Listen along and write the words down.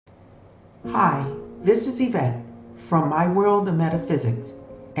Hi, this is Yvette from my World of Metaphysics,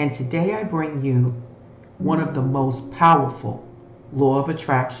 and today I bring you one of the most powerful Law of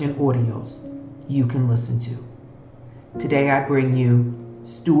Attraction audios you can listen to. Today I bring you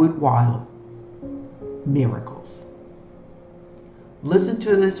Stuart Wilde, Miracles. Listen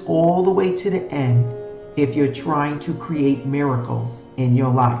to this all the way to the end if you're trying to create miracles in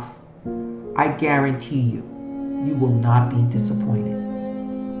your life. I guarantee you will not be disappointed.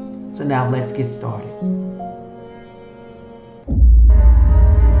 So now let's get started.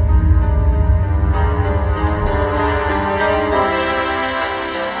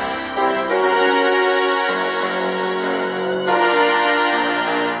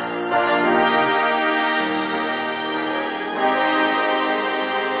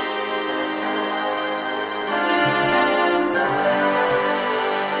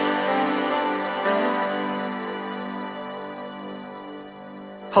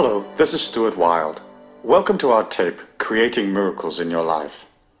 Hello, this is Stuart Wilde. Welcome to our tape, Creating Miracles in Your Life.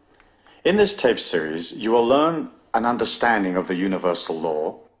 In this tape series, you will learn an understanding of the universal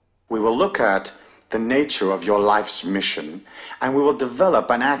law. We will look at the nature of your life's mission, and we will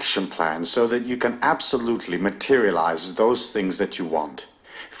develop an action plan so that you can absolutely materialize those things that you want.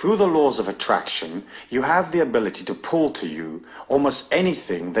 Through the laws of attraction, you have the ability to pull to you almost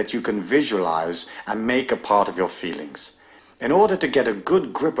anything that you can visualize and make a part of your feelings. In order to get a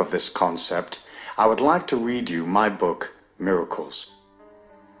good grip of this concept, I would like to read you my book, Miracles.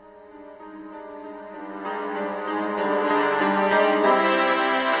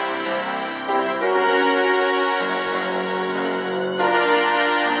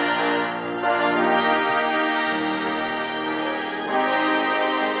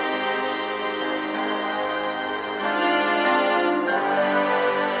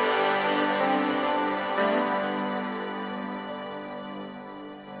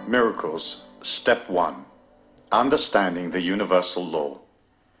 Miracles, Step 1. Understanding the Universal Law.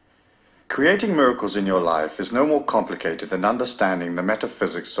 Creating miracles in your life is no more complicated than understanding the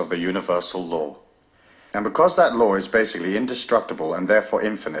metaphysics of the universal law. And because that law is basically indestructible and therefore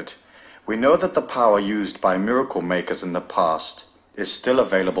infinite, we know that the power used by miracle makers in the past is still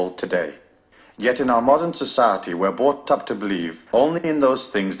available today. Yet in our modern society, we're brought up to believe only in those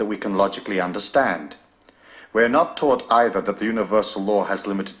things that we can logically understand. We are not taught either that the universal law has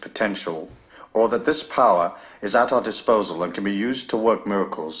limited potential, or that this power is at our disposal and can be used to work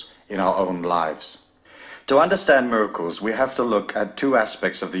miracles in our own lives. To understand miracles, we have to look at two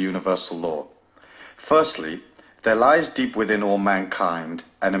aspects of the universal law. Firstly, there lies deep within all mankind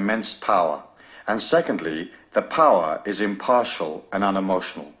an immense power, and secondly, the power is impartial and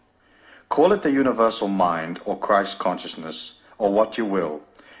unemotional. Call it the universal mind or Christ consciousness, or what you will.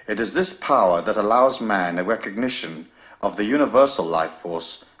 It is this power that allows man a recognition of the universal life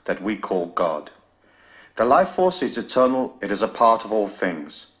force that we call God. The life force is eternal, it is a part of all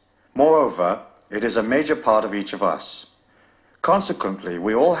things. Moreover, it is a major part of each of us. Consequently,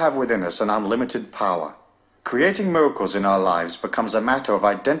 we all have within us an unlimited power. Creating miracles in our lives becomes a matter of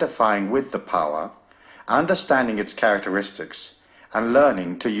identifying with the power, understanding its characteristics, and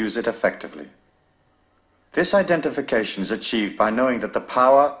learning to use it effectively. This identification is achieved by knowing that the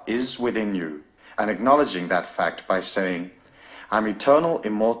power is within you and acknowledging that fact by saying, I'm eternal,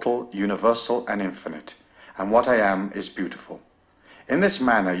 immortal, universal, and infinite, and what I am is beautiful. In this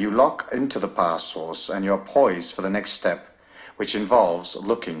manner, you lock into the power source and you're poised for the next step, which involves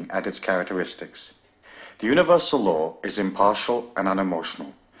looking at its characteristics. The universal law is impartial and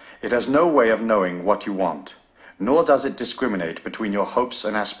unemotional. It has no way of knowing what you want, nor does it discriminate between your hopes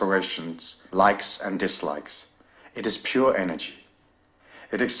and aspirations, likes and dislikes. It is pure energy.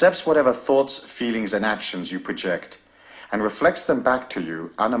 It accepts whatever thoughts, feelings and actions you project and reflects them back to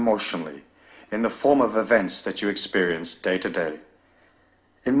you unemotionally in the form of events that you experience day to day.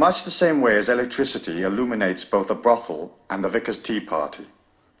 In much the same way as electricity illuminates both a brothel and the vicar's tea party,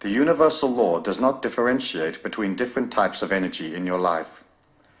 the universal law does not differentiate between different types of energy in your life.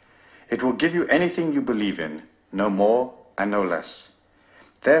 It will give you anything you believe in, no more and no less.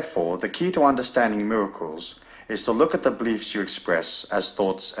 Therefore, the key to understanding miracles is to look at the beliefs you express as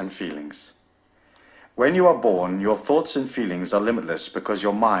thoughts and feelings. When you are born, your thoughts and feelings are limitless because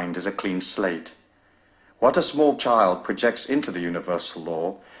your mind is a clean slate. What a small child projects into the universal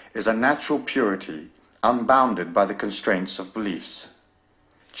law is a natural purity, unbounded by the constraints of beliefs.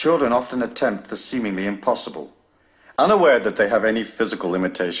 Children often attempt the seemingly impossible. Unaware that they have any physical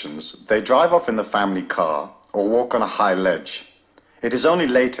limitations, they drive off in the family car or walk on a high ledge. It is only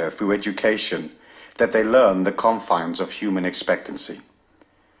later, through education, that they learn the confines of human expectancy.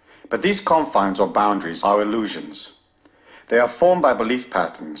 But these confines or boundaries are illusions. They are formed by belief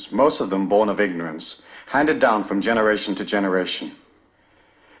patterns, most of them born of ignorance, handed down from generation to generation.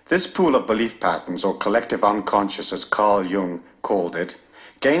 This pool of belief patterns, or collective unconscious as Carl Jung called it,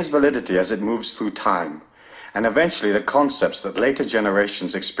 gains validity as it moves through time, and eventually the concepts that later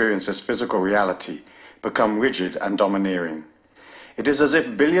generations experience as physical reality become rigid and domineering. It is as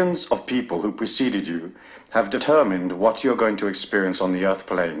if billions of people who preceded you have determined what you're going to experience on the earth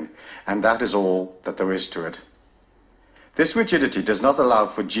plane, and that is all that there is to it. This rigidity does not allow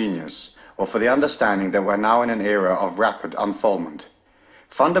for genius or for the understanding that we're now in an era of rapid unfoldment.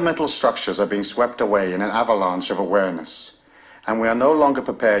 Fundamental structures are being swept away in an avalanche of awareness, and we are no longer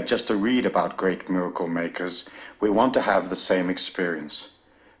prepared just to read about great miracle makers. We want to have the same experience.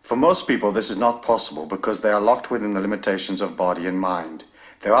 For most people, this is not possible because they are locked within the limitations of body and mind.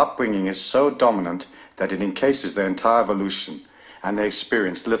 Their upbringing is so dominant that it encases their entire evolution, and they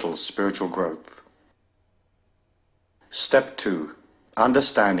experience little spiritual growth. Step 2.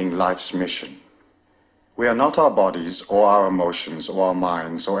 Understanding life's mission. We are not our bodies, or our emotions, or our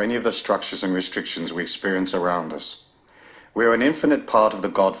minds, or any of the structures and restrictions we experience around us. We are an infinite part of the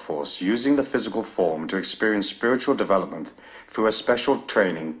God Force, using the physical form to experience spiritual development through a special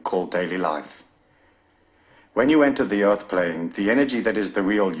training called daily life. When you entered the earth plane, the energy that is the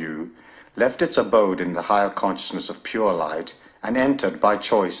real you left its abode in the higher consciousness of pure light and entered by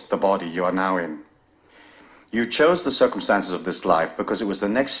choice the body you are now in. You chose the circumstances of this life because it was the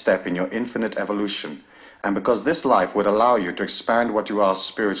next step in your infinite evolution, and because this life would allow you to expand what you are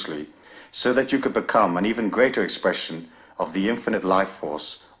spiritually, so that you could become an even greater expression of the infinite life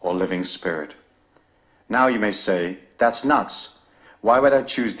force or living spirit. Now you may say, that's nuts. Why would I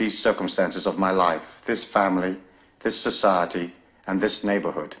choose these circumstances of my life, this family, this society, and this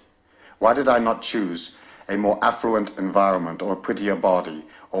neighborhood? Why did I not choose a more affluent environment or a prettier body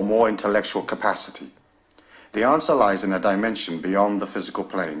or more intellectual capacity? The answer lies in a dimension beyond the physical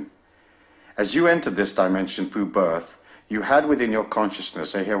plane. As you entered this dimension through birth, you had within your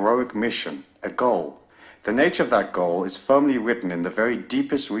consciousness a heroic mission, a goal. The nature of that goal is firmly written in the very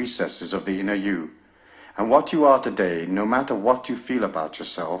deepest recesses of the inner you. And what you are today, no matter what you feel about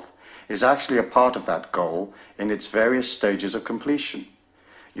yourself, is actually a part of that goal in its various stages of completion.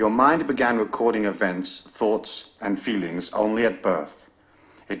 Your mind began recording events, thoughts, and feelings only at birth.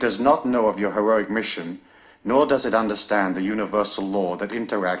 It does not know of your heroic mission, nor does it understand the universal law that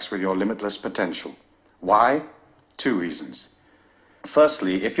interacts with your limitless potential. Why? 2 reasons.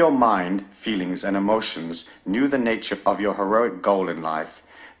 Firstly, if your mind, feelings, and emotions knew the nature of your heroic goal in life,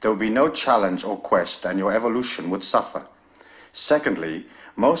 there would be no challenge or quest, and your evolution would suffer. Secondly,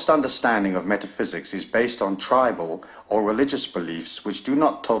 most understanding of metaphysics is based on tribal or religious beliefs which do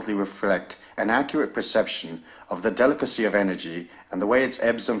not totally reflect an accurate perception of the delicacy of energy and the way its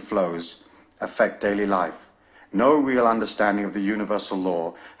ebbs and flows affect daily life. No real understanding of the universal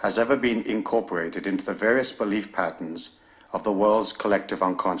law has ever been incorporated into the various belief patterns of the world's collective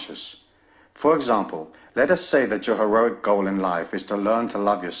unconscious. For example, let us say that your heroic goal in life is to learn to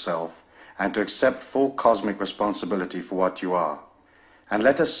love yourself and to accept full cosmic responsibility for what you are. And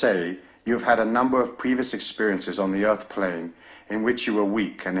let us say you've had a number of previous experiences on the earth plane in which you were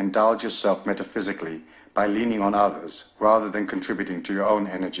weak and indulge yourself metaphysically by leaning on others rather than contributing to your own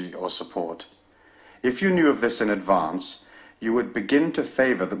energy or support. If you knew of this in advance, you would begin to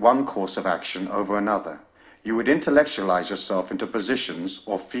favor the one course of action over another. You would intellectualize yourself into positions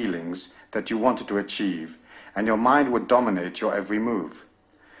or feelings that you wanted to achieve, and your mind would dominate your every move.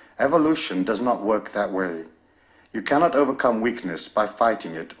 Evolution does not work that way. You cannot overcome weakness by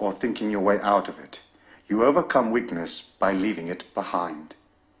fighting it or thinking your way out of it. You overcome weakness by leaving it behind.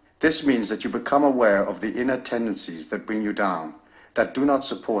 This means that you become aware of the inner tendencies that bring you down, that do not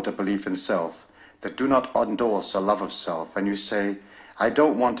support a belief in self, that do not endorse a love of self, and you say, I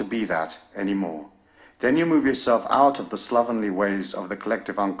don't want to be that anymore. Then you move yourself out of the slovenly ways of the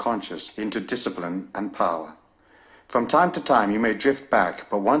collective unconscious into discipline and power. From time to time you may drift back,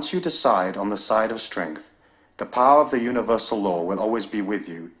 but once you decide on the side of strength, the power of the universal law will always be with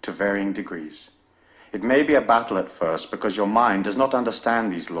you to varying degrees. It may be a battle at first because your mind does not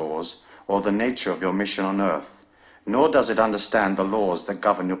understand these laws or the nature of your mission on earth, nor does it understand the laws that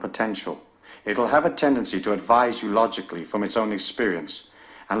govern your potential. It will have a tendency to advise you logically from its own experience,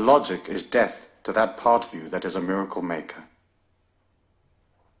 and logic is death to that part of you that is a miracle maker.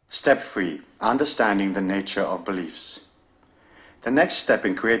 Step 3. Understanding the nature of beliefs. The next step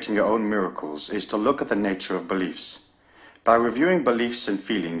in creating your own miracles is to look at the nature of beliefs. By reviewing beliefs and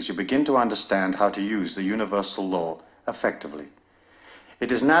feelings, you begin to understand how to use the universal law effectively.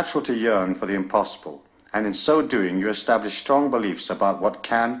 It is natural to yearn for the impossible, and in so doing you establish strong beliefs about what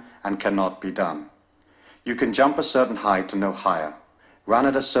can and cannot be done. You can jump a certain height and no higher, run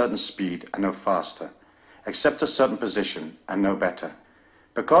at a certain speed and no faster, accept a certain position and no better.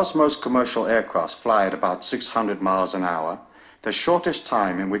 Because most commercial aircraft fly at about 600 miles an hour, the shortest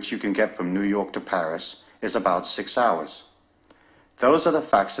time in which you can get from New York to Paris is about 6 hours. Those are the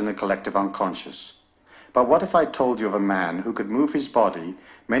facts in the collective unconscious. But what if I told you of a man who could move his body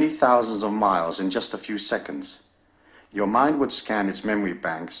many thousands of miles in just a few seconds? Your mind would scan its memory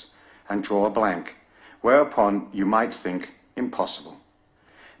banks and draw a blank, whereupon you might think, impossible.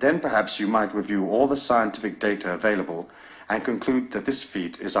 Then perhaps you might review all the scientific data available and conclude that this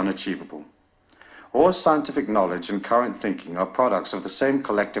feat is unachievable. All scientific knowledge and current thinking are products of the same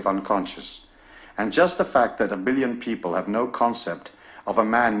collective unconscious, and just the fact that 1 billion people have no concept of a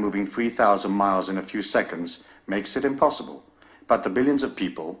man moving 3,000 miles in a few seconds makes it impossible, but the billions of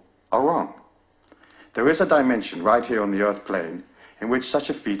people are wrong. There is a dimension right here on the Earth plane in which such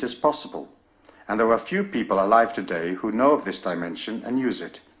a feat is possible, and there are few people alive today who know of this dimension and use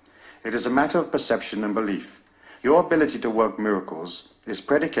it. It is a matter of perception and belief. Your ability to work miracles is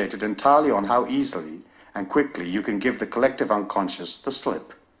predicated entirely on how easily and quickly you can give the collective unconscious the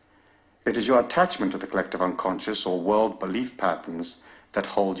slip. It is your attachment to the collective unconscious or world belief patterns that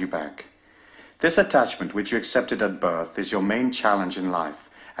hold you back. This attachment which you accepted at birth is your main challenge in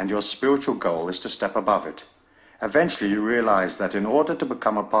life, and your spiritual goal is to step above it. Eventually you realize that in order to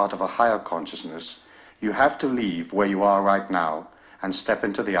become a part of a higher consciousness, you have to leave where you are right now and step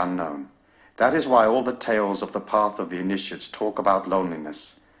into the unknown. That is why all the tales of the path of the initiates talk about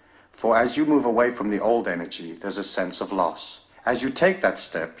loneliness. For as you move away from the old energy, there's a sense of loss. As you take that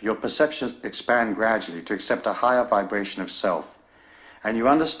step, your perceptions expand gradually to accept a higher vibration of self, and you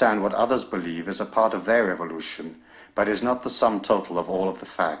understand what others believe is a part of their evolution, but is not the sum total of all of the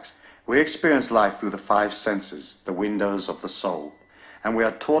facts. We experience life through the 5 senses, the windows of the soul, and we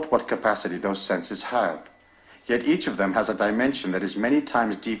are taught what capacity those senses have. Yet each of them has a dimension that is many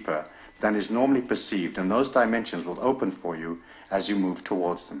times deeper than is normally perceived, and those dimensions will open for you as you move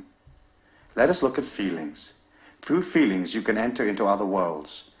towards them. Let us look at feelings. Through feelings you can enter into other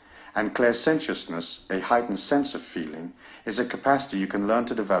worlds, and clairsentiousness, a heightened sense of feeling, is a capacity you can learn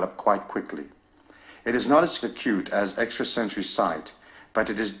to develop quite quickly. It is not as acute as extrasensory sight, but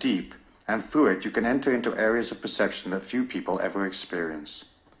it is deep, and through it you can enter into areas of perception that few people ever experience.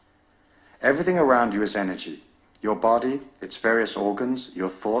 Everything around you is energy. Your body, its various organs, your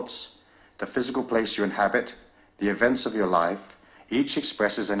thoughts, the physical place you inhabit, the events of your life, each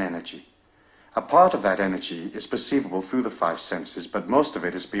expresses an energy. A part of that energy is perceivable through the 5 senses, but most of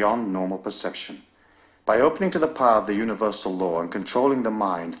it is beyond normal perception. By opening to the power of the universal law and controlling the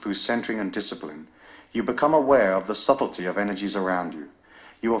mind through centering and discipline, you become aware of the subtlety of energies around you.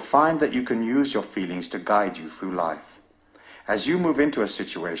 You will find that you can use your feelings to guide you through life. As you move into a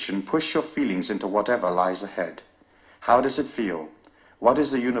situation, push your feelings into whatever lies ahead. How does it feel? What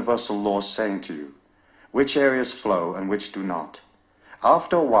is the universal law saying to you? Which areas flow and which do not?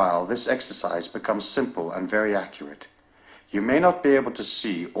 After a while, this exercise becomes simple and very accurate. You may not be able to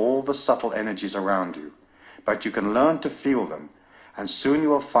see all the subtle energies around you, but you can learn to feel them, and soon you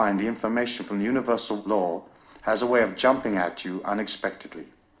will find the information from the universal law has a way of jumping at you unexpectedly.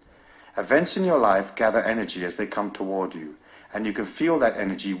 Events in your life gather energy as they come toward you, and you can feel that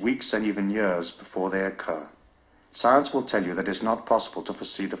energy weeks and even years before they occur. Science will tell you that it is not possible to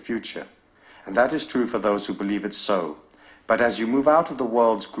foresee the future, and that is true for those who believe it so. But as you move out of the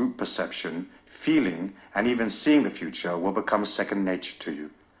world's group perception, feeling and even seeing the future will become second nature to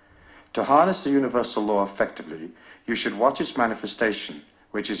you. To harness the universal law effectively, you should watch its manifestation,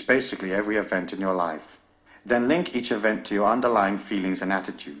 which is basically every event in your life. Then link each event to your underlying feelings and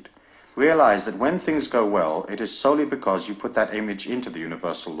attitude. Realize that when things go well, it is solely because you put that image into the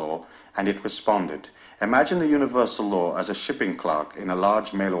universal law and it responded. Imagine the universal law as a shipping clerk in a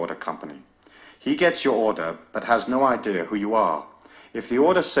large mail order company. He gets your order, but has no idea who you are. If the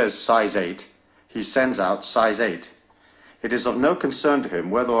order says size 8, he sends out size 8. It is of no concern to him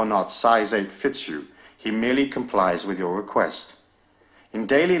whether or not size 8 fits you. He merely complies with your request. In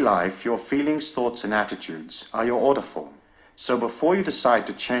daily life, your feelings, thoughts, and attitudes are your order form. So before you decide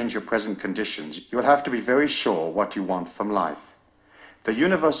to change your present conditions, you'll have to be very sure what you want from life. The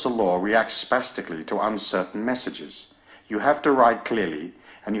universal law reacts spastically to uncertain messages. You have to write clearly,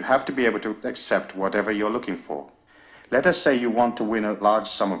 and you have to be able to accept whatever you're looking for. Let us say you want to win a large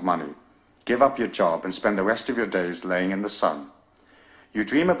sum of money. Give up your job and spend the rest of your days laying in the sun. You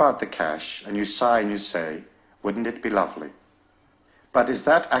dream about the cash, and you sigh and you say, wouldn't it be lovely? But is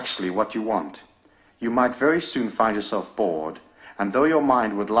that actually what you want? You might very soon find yourself bored, and though your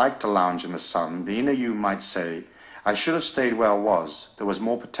mind would like to lounge in the sun, the inner you might say, I should have stayed where I was, there was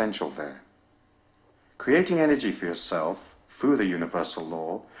more potential there. Creating energy for yourself through the universal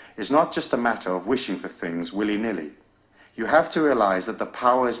law is not just a matter of wishing for things willy-nilly. You have to realize that the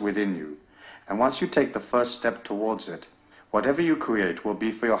power is within you, and once you take the first step towards it, whatever you create will be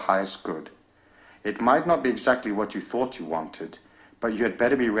for your highest good. It might not be exactly what you thought you wanted, but you had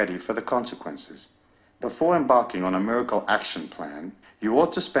better be ready for the consequences. Before embarking on a miracle action plan, you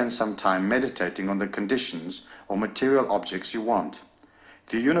ought to spend some time meditating on the conditions or material objects you want.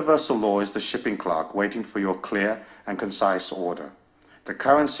 The universal law is the shipping clerk waiting for your clear and concise order. The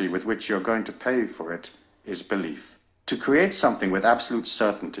currency with which you're going to pay for it is belief. To create something with absolute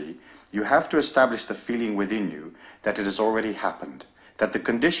certainty, you have to establish the feeling within you that it has already happened, that the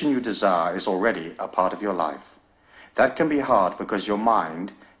condition you desire is already a part of your life. That can be hard because your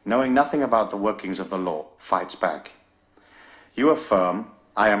mind, knowing nothing about the workings of the law, fights back. You affirm,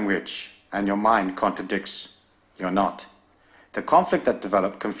 "I am rich," and your mind contradicts, "You're not." The conflict that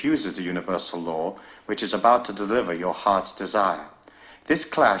developed confuses the universal law, which is about to deliver your heart's desire. This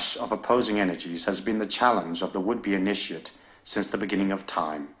clash of opposing energies has been the challenge of the would-be initiate since the beginning of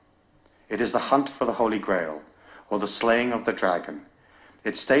time. It is the hunt for the Holy Grail, or the slaying of the dragon.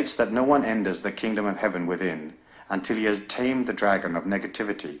 It states that no one enters the kingdom of heaven within until he has tamed the dragon of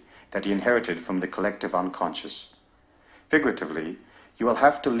negativity that he inherited from the collective unconscious. Figuratively, you will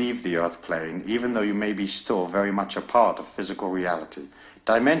have to leave the earth plane even though you may be still very much a part of physical reality.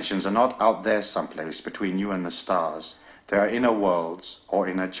 Dimensions are not out there someplace between you and the stars. They are inner worlds or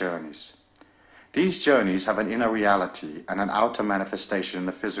inner journeys. These journeys have an inner reality and an outer manifestation in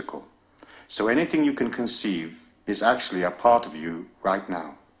the physical. So anything you can conceive is actually a part of you right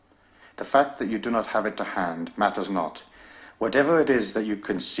now. The fact that you do not have it to hand matters not. Whatever it is that you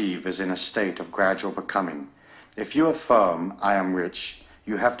conceive is in a state of gradual becoming. If you affirm, "I am rich,"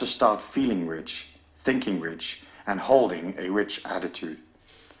 you have to start feeling rich, thinking rich, and holding a rich attitude.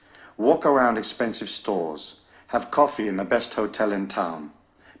 Walk around expensive stores. Have coffee in the best hotel in town.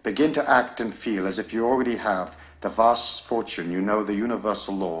 Begin to act and feel as if you already have the vast fortune you know the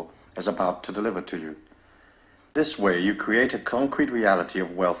universal law is about to deliver to you. This way you create a concrete reality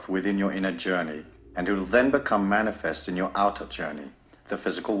of wealth within your inner journey, and it will then become manifest in your outer journey, the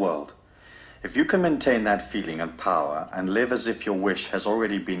physical world. If you can maintain that feeling and power and live as if your wish has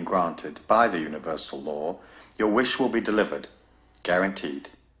already been granted by the universal law, your wish will be delivered, guaranteed.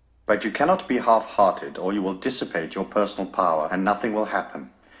 But you cannot be half-hearted or you will dissipate your personal power and nothing will happen.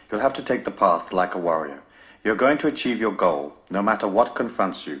 You'll have to take the path like a warrior. You're going to achieve your goal, no matter what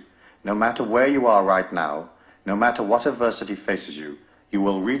confronts you, no matter where you are right now, no matter what adversity faces you, you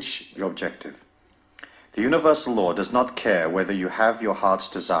will reach your objective. The universal law does not care whether you have your heart's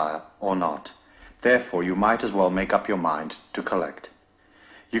desire or not. Therefore, you might as well make up your mind to collect.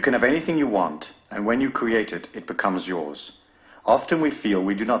 You can have anything you want, and when you create it, it becomes yours. Often we feel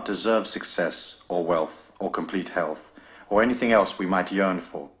we do not deserve success or wealth or complete health or anything else we might yearn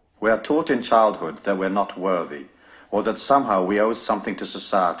for. We are taught in childhood that we're not worthy, or that somehow we owe something to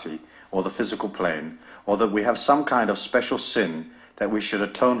society or the physical plane, or that we have some kind of special sin that we should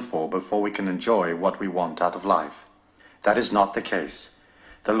atone for before we can enjoy what we want out of life. That is not the case.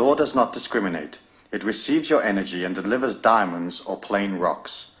 The law does not discriminate. It receives your energy and delivers diamonds or plain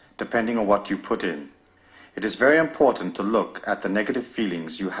rocks, depending on what you put in. It is very important to look at the negative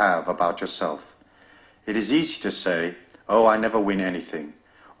feelings you have about yourself. It is easy to say, "Oh, I never win anything,"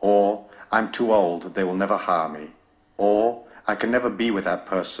 or "I'm too old, they will never hire me," or "I can never be with that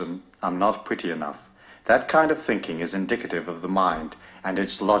person, I'm not pretty enough." That kind of thinking is indicative of the mind and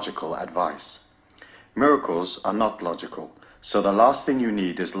its logical advice. Miracles are not logical, so the last thing you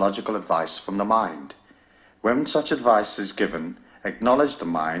need is logical advice from the mind. When such advice is given, acknowledge the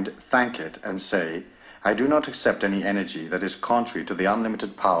mind, thank it, and say, "I do not accept any energy that is contrary to the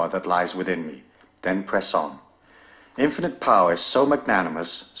unlimited power that lies within me." Then press on. Infinite power is so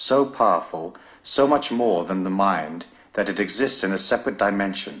magnanimous, so powerful, so much more than the mind, that it exists in a separate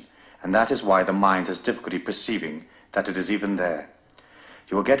dimension, and that is why the mind has difficulty perceiving that it is even there.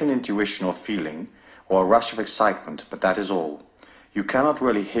 You will get an intuition or feeling, or a rush of excitement, but that is all. You cannot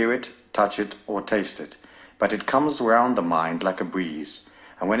really hear it, touch it, or taste it, but it comes around the mind like a breeze,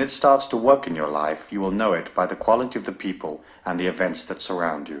 and when it starts to work in your life, you will know it by the quality of the people and the events that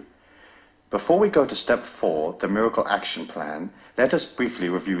surround you. Before we go to step 4, the Miracle Action Plan, let us briefly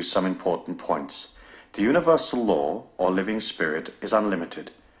review some important points. The universal law, or living spirit, is unlimited.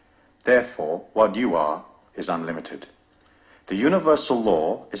 Therefore, what you are is unlimited. The universal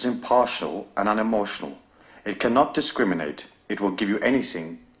law is impartial and unemotional. It cannot discriminate. It will give you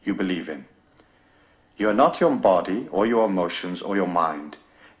anything you believe in. You are not your body or your emotions or your mind.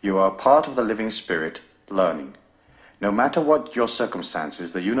 You are a part of the living spirit, learning. No matter what your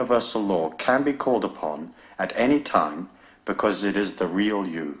circumstances, the universal law can be called upon at any time because it is the real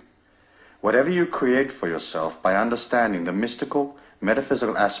you. Whatever you create for yourself by understanding the mystical,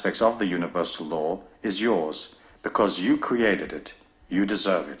 metaphysical aspects of the universal law is yours because you created it. You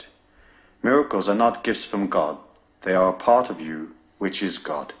deserve it. Miracles are not gifts from God. They are a part of you, which is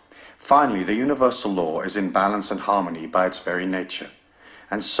God. Finally, the universal law is in balance and harmony by its very nature.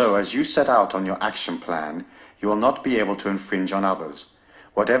 And so, as you set out on your action plan, you will not be able to infringe on others.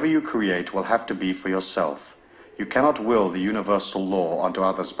 Whatever you create will have to be for yourself. You cannot will the universal law onto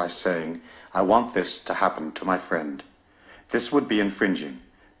others by saying, I want this to happen to my friend. This would be infringing,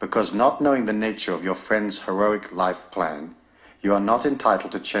 because not knowing the nature of your friend's heroic life plan, you are not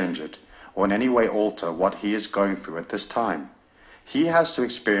entitled to change it or in any way alter what he is going through at this time. He has to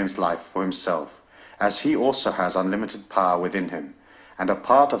experience life for himself, as he also has unlimited power within him, and a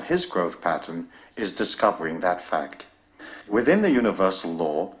part of his growth pattern is discovering that fact. Within the universal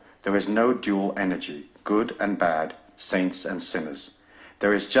law, there is no dual energy, good and bad, saints and sinners.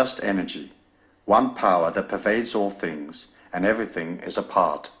 There is just energy, one power that pervades all things, and everything is a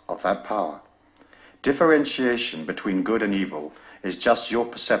part of that power. Differentiation between good and evil is just your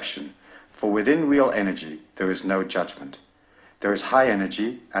perception, for within real energy there is no judgment. There is high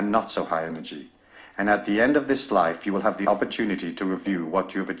energy and not so high energy, and at the end of this life you will have the opportunity to review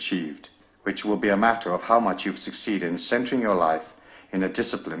what you have achieved, which will be a matter of how much you've succeeded in centering your life in a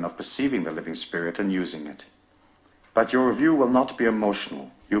discipline of perceiving the living spirit and using it. But your review will not be emotional.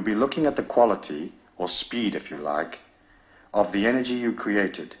 You'll be looking at the quality, or speed if you like, of the energy you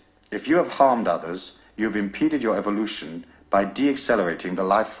created. If you have harmed others, you have impeded your evolution by de-accelerating the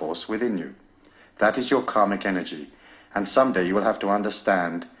life force within you. That is your karmic energy, and someday you will have to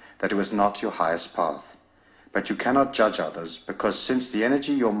understand that it was not your highest path. But you cannot judge others, because since the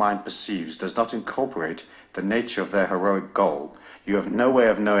energy your mind perceives does not incorporate the nature of their heroic goal, you have no way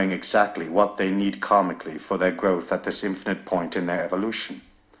of knowing exactly what they need karmically for their growth at this infinite point in their evolution.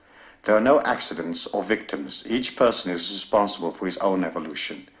 There are no accidents or victims. Each person is responsible for his own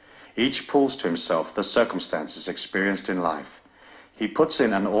evolution. Each pulls to himself the circumstances experienced in life. He puts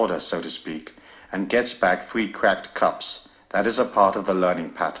in an order, so to speak, and gets back 3 cracked cups. That is a part of the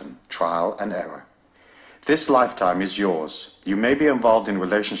learning pattern, trial and error. This lifetime is yours. You may be involved in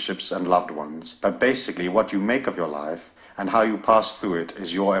relationships and loved ones, but basically what you make of your life and how you pass through it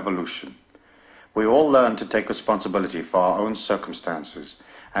is your evolution. We all learn to take responsibility for our own circumstances,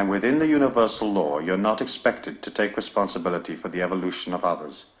 and within the universal law, you're not expected to take responsibility for the evolution of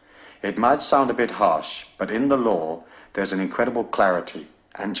others. It might sound a bit harsh, but in the law, there's an incredible clarity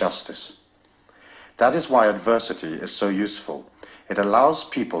and justice. That is why adversity is so useful. It allows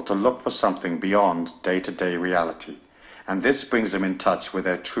people to look for something beyond day-to-day reality, and this brings them in touch with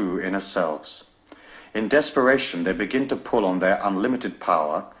their true inner selves. In desperation, they begin to pull on their unlimited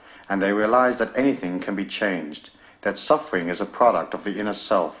power, and they realize that anything can be changed, that suffering is a product of the inner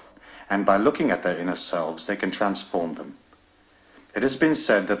self, and by looking at their inner selves, they can transform them. It has been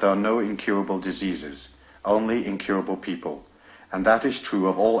said that there are no incurable diseases, only incurable people, and that is true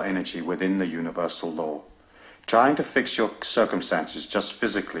of all energy within the universal law. Trying to fix your circumstances just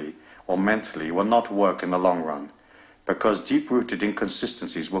physically or mentally will not work in the long run, because deep-rooted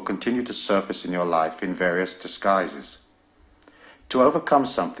inconsistencies will continue to surface in your life in various disguises. To overcome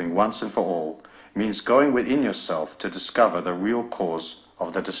something once and for all means going within yourself to discover the real cause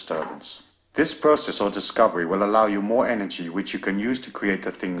of the disturbance. This process or discovery will allow you more energy which you can use to create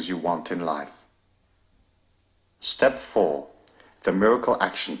the things you want in life. Step 4. The Miracle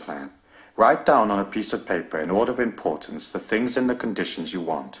Action Plan. Write down on a piece of paper in order of importance the things and the conditions you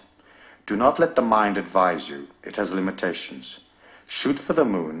want. Do not let the mind advise you. It has limitations. Shoot for the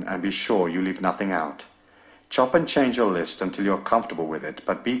moon and be sure you leave nothing out. Chop and change your list until you're comfortable with it,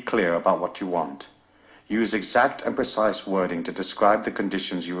 but be clear about what you want. Use exact and precise wording to describe the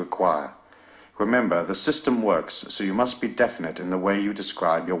conditions you require. Remember, the system works, so you must be definite in the way you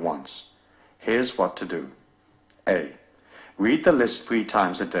describe your wants. Here's what to do. A. Read the list 3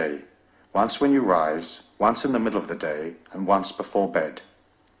 times a day. Once when you rise, once in the middle of the day, and once before bed.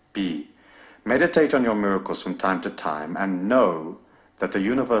 B. Meditate on your miracles from time to time and know that the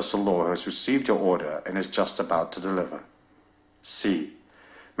universal law has received your order and is just about to deliver. C.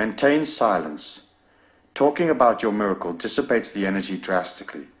 Maintain silence. Talking about your miracle dissipates the energy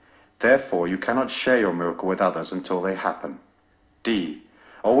drastically. Therefore, you cannot share your miracle with others until they happen. D.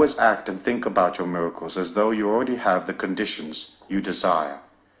 Always act and think about your miracles as though you already have the conditions you desire.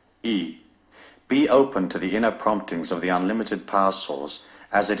 E. Be open to the inner promptings of the unlimited power source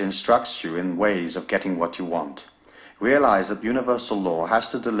as it instructs you in ways of getting what you want. Realize that universal law has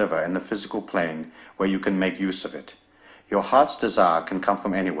to deliver in the physical plane where you can make use of it. Your heart's desire can come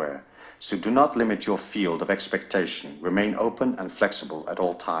from anywhere, so do not limit your field of expectation. Remain open and flexible at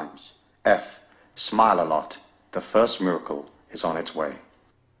all times. F. Smile a lot. The first miracle is on its way.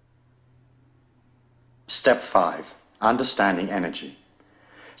 Step 5. Understanding energy.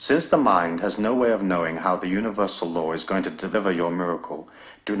 Since the mind has no way of knowing how the universal law is going to deliver your miracle,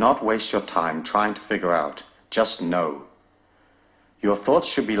 do not waste your time trying to figure out. Just know. Your thoughts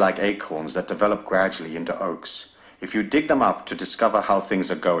should be like acorns that develop gradually into oaks. If you dig them up to discover how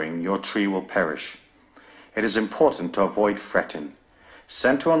things are going, your tree will perish. It is important to avoid fretting.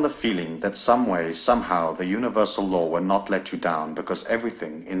 Center on the feeling that some way, somehow, the universal law will not let you down, because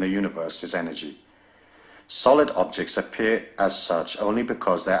everything in the universe is energy. Solid objects appear as such only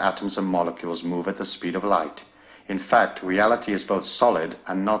because their atoms and molecules move at the speed of light. In fact, reality is both solid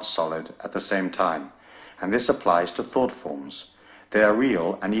and not solid at the same time, and this applies to thought forms. They are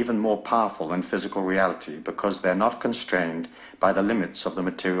real and even more powerful than physical reality because they are not constrained by the limits of the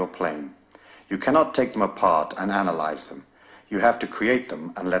material plane. You cannot take them apart and analyze them. You have to create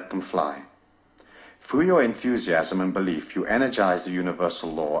them and let them fly. Through your enthusiasm and belief, you energize the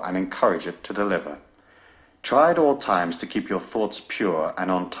universal law and encourage it to deliver. Try at all times to keep your thoughts pure and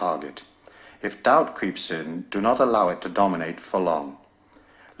on target. If doubt creeps in, do not allow it to dominate for long.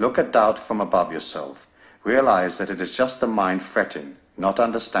 Look at doubt from above yourself. Realize that it is just the mind fretting, not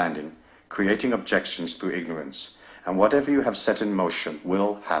understanding, creating objections through ignorance, and whatever you have set in motion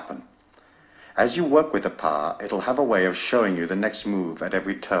will happen. As you work with the power, it'll have a way of showing you the next move at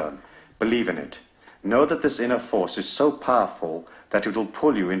every turn. Believe in it. Know that this inner force is so powerful that it will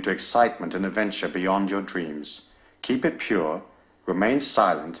pull you into excitement and adventure beyond your dreams. Keep it pure, remain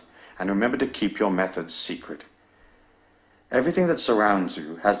silent, and remember to keep your methods secret. Everything that surrounds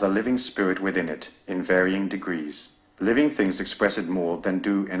you has the living spirit within it in varying degrees. Living things express it more than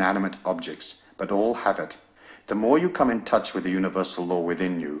do inanimate objects, but all have it. The more you come in touch with the universal law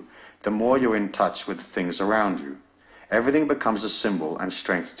within you, the more you're in touch with things around you. Everything becomes a symbol and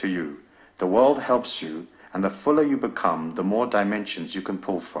strength to you. The world helps you, and the fuller you become, the more dimensions you can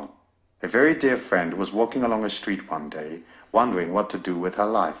pull from. A very dear friend was walking along a street one day, wondering what to do with her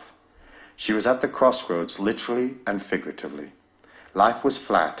life. She was at the crossroads, literally and figuratively. Life was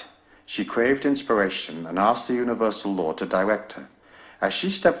flat. She craved inspiration and asked the universal law to direct her. As she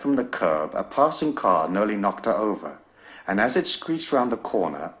stepped from the curb, a passing car nearly knocked her over, and as it screeched round the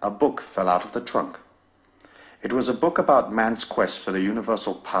corner, a book fell out of the trunk. It was a book about man's quest for the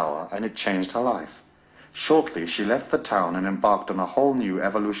universal power, and it changed her life. Shortly, she left the town and embarked on a whole new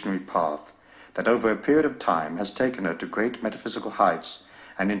evolutionary path that over a period of time has taken her to great metaphysical heights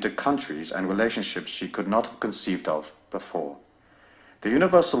and into countries and relationships she could not have conceived of before. The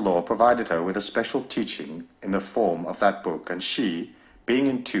universal law provided her with a special teaching in the form of that book, and she, being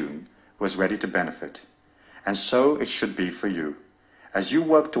in tune, was ready to benefit. And so it should be for you. As you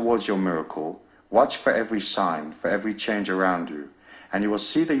work towards your miracle, watch for every sign, for every change around you, and you will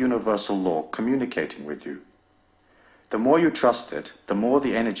see the universal law communicating with you. The more you trust it, the more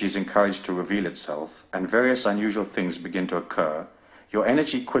the energy is encouraged to reveal itself, and various unusual things begin to occur. Your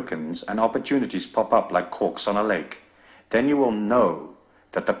energy quickens and opportunities pop up like corks on a lake. Then you will know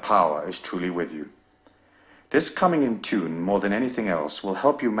that the power is truly with you. This coming in tune more than anything else will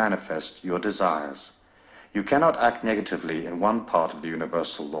help you manifest your desires. You cannot act negatively in one part of the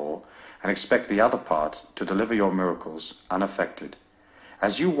universal law and expect the other part to deliver your miracles unaffected.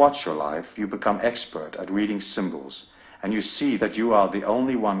 As you watch your life, you become expert at reading symbols, and you see that you are the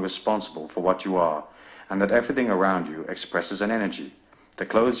only one responsible for what you are, and that everything around you expresses an energy. The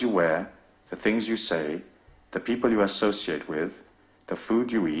clothes you wear, the things you say, the people you associate with, the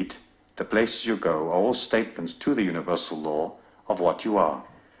food you eat, the places you go are all statements to the universal law of what you are.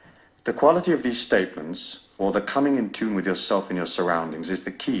 The quality of these statements, or the coming in tune with yourself and your surroundings, is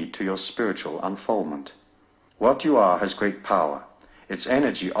the key to your spiritual unfoldment. What you are has great power. Its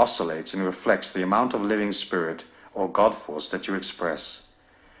energy oscillates and reflects the amount of living spirit or God force that you express.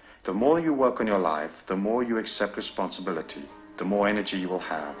 The more you work on your life, the more you accept responsibility, the more energy you will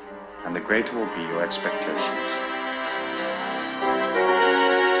have, and the greater will be your expectations.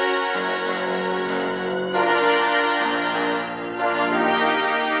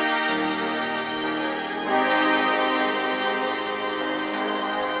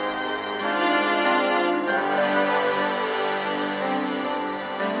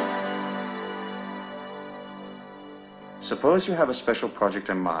 Suppose you have a special project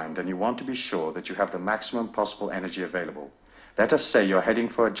in mind and you want to be sure that you have the maximum possible energy available. Let us say you're heading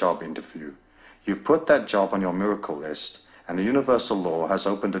for a job interview. You've put that job on your miracle list, and the universal law has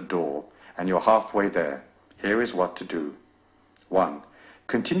opened a door, and you're halfway there. Here is what to do. 1.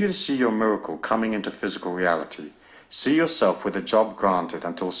 Continue to see your miracle coming into physical reality. See yourself with a job granted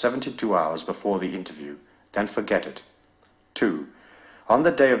until 72 hours before the interview, then forget it. 2. On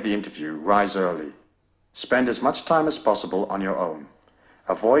the day of the interview, rise early. Spend as much time as possible on your own.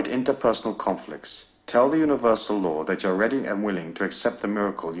 Avoid interpersonal conflicts. Tell the universal law that you're ready and willing to accept the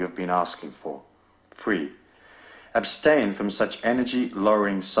miracle you have been asking for. 3. Abstain from such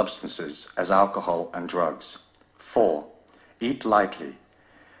energy-lowering substances as alcohol and drugs. 4. Eat lightly.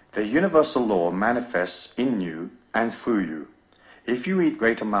 The universal law manifests in you and through you. If you eat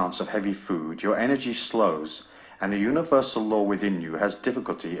great amounts of heavy food, your energy slows, and the universal law within you has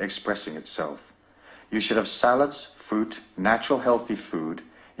difficulty expressing itself. You should have salads, fruit, natural healthy food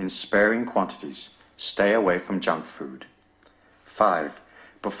in sparing quantities. Stay away from junk food. 5.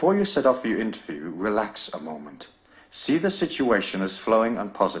 Before you set off for your interview, relax a moment. See the situation as flowing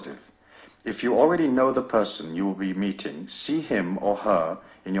and positive. If you already know the person you will be meeting, see him or her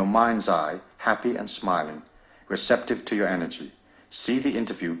in your mind's eye, happy and smiling, receptive to your energy. See the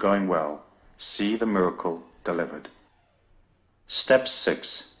interview going well. See the miracle delivered. Step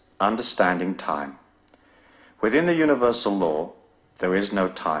 6. Understanding time. Within the universal law, there is no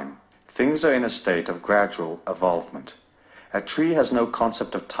time. Things are in a state of gradual evolvement. A tree has no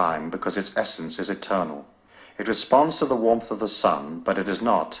concept of time because its essence is eternal. It responds to the warmth of the sun, but it is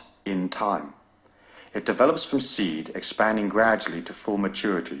not in time. It develops from seed, expanding gradually to full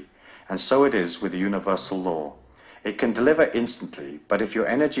maturity, and so it is with the universal law. It can deliver instantly, but if your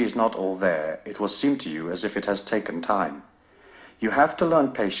energy is not all there, it will seem to you as if it has taken time. You have to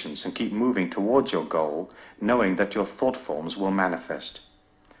learn patience and keep moving towards your goal, knowing that your thought forms will manifest.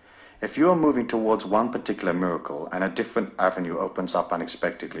 If you are moving towards one particular miracle and a different avenue opens up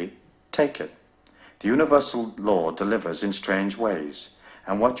unexpectedly, take it. The universal law delivers in strange ways,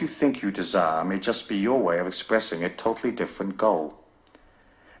 and what you think you desire may just be your way of expressing a totally different goal.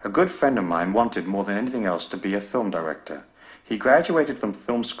 A good friend of mine wanted more than anything else to be a film director. He graduated from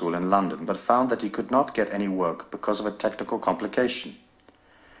film school in London but found that he could not get any work because of a technical complication.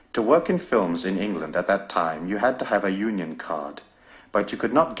 To work in films in England at that time, you had to have a union card. But you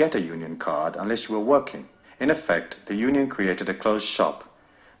could not get a union card unless you were working. In effect, the union created a closed shop.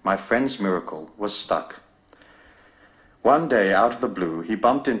 My friend's miracle was stuck. One day, out of the blue, he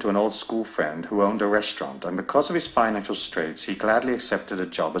bumped into an old school friend who owned a restaurant, and because of his financial straits, he gladly accepted a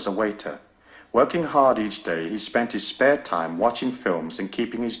job as a waiter. Working hard each day, he spent his spare time watching films and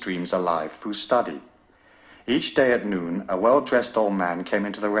keeping his dreams alive through study. Each day at noon, a well-dressed old man came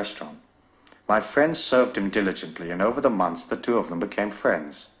into the restaurant. My friend served him diligently, and over the months the two of them became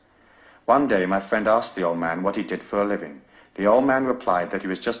friends. One day my friend asked the old man what he did for a living. The old man replied that he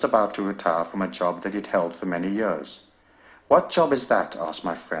was just about to retire from a job that he'd held for many years. "What job is that?" asked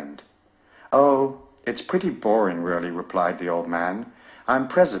my friend. "Oh, it's pretty boring, really," replied the old man. "I'm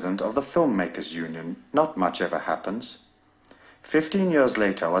president of the Filmmakers Union. Not much ever happens." 15 years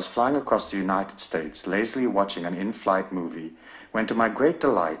later, I was flying across the United States, lazily watching an in-flight movie, when to my great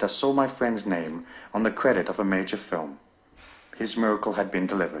delight I saw my friend's name on the credit of a major film. His miracle had been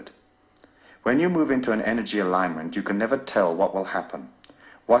delivered. When you move into an energy alignment, you can never tell what will happen.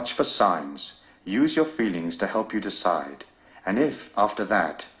 Watch for signs. Use your feelings to help you decide. And if, after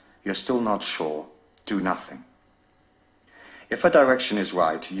that, you're still not sure, do nothing. If a direction is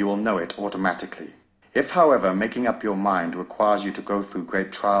right, you will know it automatically. If, however, making up your mind requires you to go through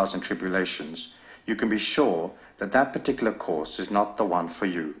great trials and tribulations, you can be sure that that particular course is not the one for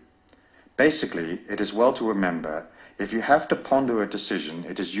you. Basically, it is well to remember, if you have to ponder a decision,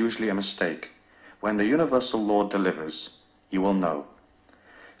 it is usually a mistake. When the universal law delivers, you will know.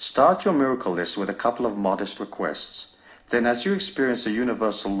 Start your miracle list with a couple of modest requests. Then as you experience the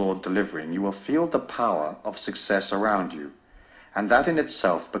universal law delivering, you will feel the power of success around you. And that in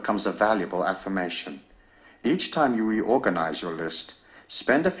itself becomes a valuable affirmation. Each time you reorganize your list,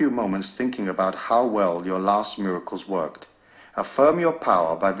 spend a few moments thinking about how well your last miracles worked. Affirm your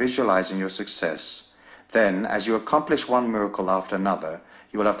power by visualizing your success. Then, as you accomplish one miracle after another,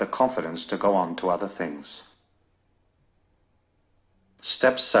 you will have the confidence to go on to other things.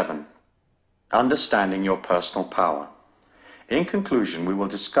 Step 7. Understanding your personal power. In conclusion, we will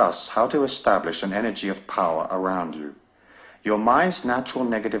discuss how to establish an energy of power around you. Your mind's natural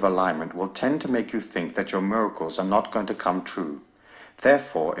negative alignment will tend to make you think that your miracles are not going to come true.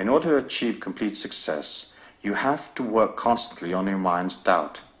 Therefore, in order to achieve complete success, you have to work constantly on your mind's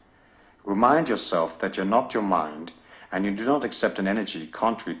doubt. Remind yourself that you're not your mind, and you do not accept an energy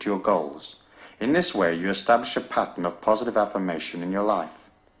contrary to your goals. In this way, you establish a pattern of positive affirmation in your life.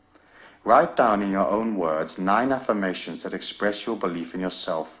 Write down in your own words 9 affirmations that express your belief in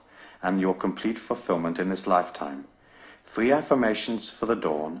yourself and your complete fulfillment in this lifetime. 3 affirmations for the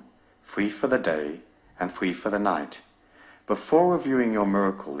dawn, 3 for the day, and free for the night. Before reviewing your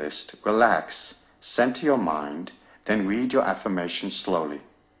miracle list, relax, center your mind, then read your affirmations slowly.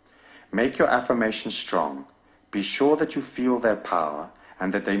 Make your affirmations strong. Be sure that you feel their power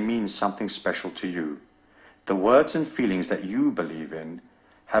and that they mean something special to you. The words and feelings that you believe in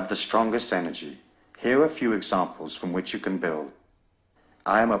have the strongest energy. Here are a few examples from which you can build.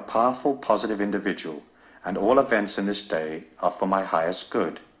 I am a powerful, positive individual, and all events in this day are for my highest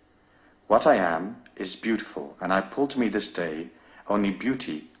good. What I am is beautiful, and I pull to me this day only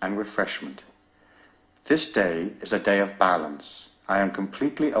beauty and refreshment. This day is a day of balance. I am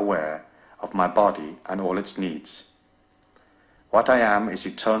completely aware of my body and all its needs. What I am is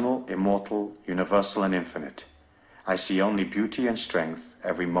eternal, immortal, universal, and infinite. I see only beauty and strength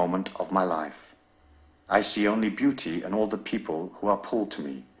every moment of my life. I see only beauty in all the people who are pulled to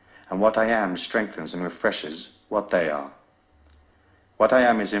me, and what I am strengthens and refreshes what they are. What I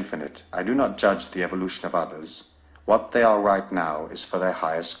am is infinite. I do not judge the evolution of others. What they are right now is for their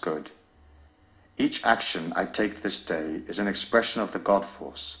highest good. Each action I take this day is an expression of the God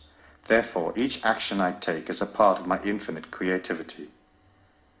force. Therefore, each action I take is a part of my infinite creativity.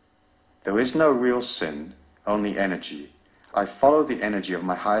 There is no real sin, only energy. I follow the energy of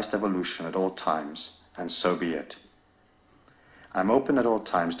my highest evolution at all times, and so be it. I'm open at all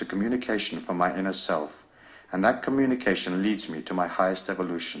times to communication from my inner self, and that communication leads me to my highest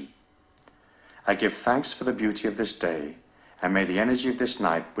evolution. I give thanks for the beauty of this day, and may the energy of this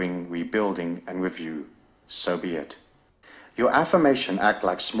night bring rebuilding and review. So be it. Your affirmation act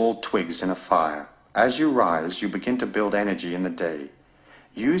like small twigs in a fire. As you rise, you begin to build energy in the day.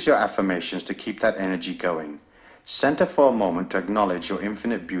 Use your affirmations to keep that energy going. Center for a moment to acknowledge your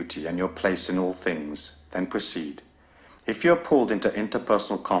infinite beauty and your place in all things, then proceed. If you're pulled into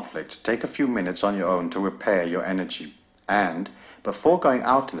interpersonal conflict, take a few minutes on your own to repair your energy, and, before going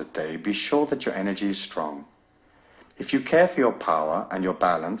out in the day, be sure that your energy is strong. If you care for your power and your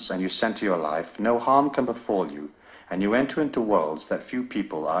balance and you center your life, no harm can befall you, and you enter into worlds that few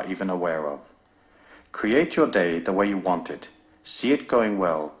people are even aware of. Create your day the way you want it. See it going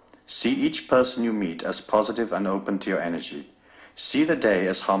well. See each person you meet as positive and open to your energy. See the day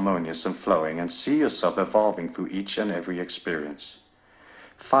as harmonious and flowing, and see yourself evolving through each and every experience.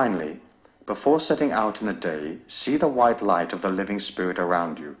 Finally, before setting out in the day, see the white light of the living spirit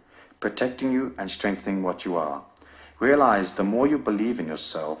around you, protecting you and strengthening what you are. Realize the more you believe in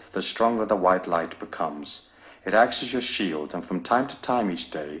yourself, the stronger the white light becomes. It acts as your shield, and from time to time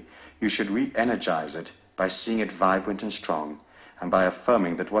each day, you should re-energize it by seeing it vibrant and strong, and by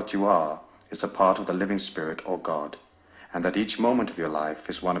affirming that what you are is a part of the living spirit or God, and that each moment of your life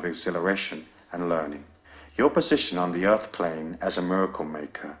is one of exhilaration and learning. Your position on the earth plane as a miracle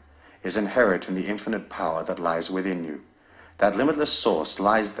maker is inherent in the infinite power that lies within you. That limitless source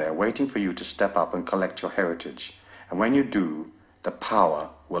lies there waiting for you to step up and collect your heritage, and when you do, the power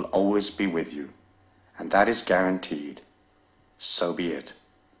will always be with you, and that is guaranteed. So be it.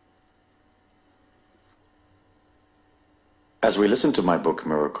 As we listen to my book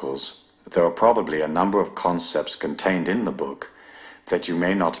Miracles, there are probably a number of concepts contained in the book that you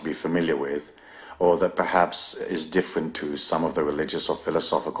may not be familiar with, or that perhaps is different to some of the religious or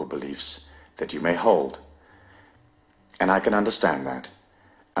philosophical beliefs that you may hold. And I can understand that.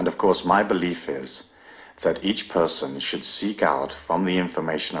 And of course, my belief is that each person should seek out from the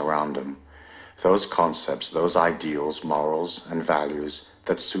information around them those concepts, those ideals, morals, and values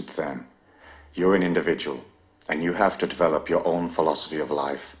that suit them. You're an individual, and you have to develop your own philosophy of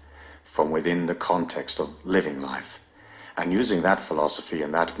life from within the context of living life. And using that philosophy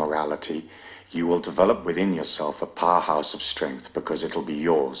and that morality, you will develop within yourself a powerhouse of strength, because it'll be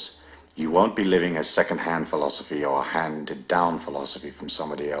yours. You won't be living a second-hand philosophy or a handed-down philosophy from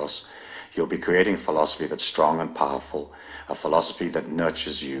somebody else. You'll be creating a philosophy that's strong and powerful, a philosophy that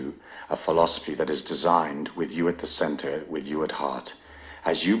nurtures you, a philosophy that is designed with you at the center, with you at heart.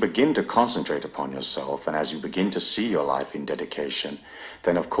 As you begin to concentrate upon yourself, and as you begin to see your life in dedication,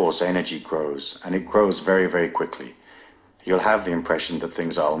 then of course energy grows, and it grows very, very quickly. You'll have the impression that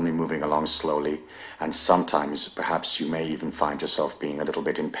things are only moving along slowly, and sometimes perhaps you may even find yourself being a little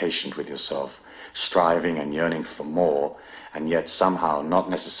bit impatient with yourself, striving and yearning for more, and yet somehow not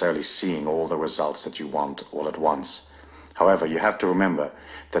necessarily seeing all the results that you want all at once. However, you have to remember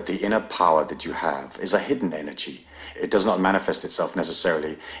that the inner power that you have is a hidden energy. It does not manifest itself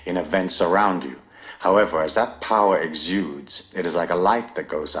necessarily in events around you. However, as that power exudes, it is like a light that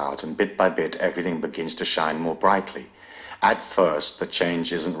goes out, and bit by bit everything begins to shine more brightly. At first, the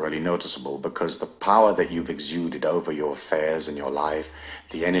change isn't really noticeable, because the power that you've exuded over your affairs and your life,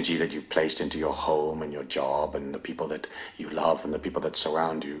 the energy that you've placed into your home and your job and the people that you love and the people that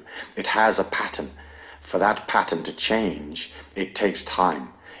surround you, it has a pattern. For that pattern to change, it takes time.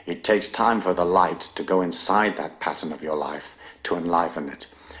 It takes time for the light to go inside that pattern of your life to enliven it.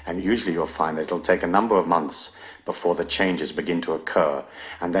 And usually you'll find that it'll take a number of months before the changes begin to occur,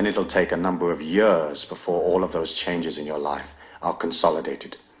 and then it'll take a number of years before all of those changes in your life are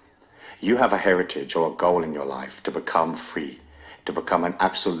consolidated. You have a heritage or a goal in your life to become free, to become an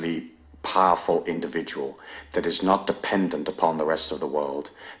absolutely powerful individual that is not dependent upon the rest of the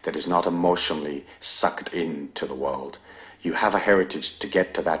world, that is not emotionally sucked into the world. You have a heritage to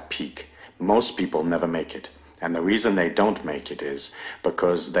get to that peak. Most people never make it. And the reason they don't make it is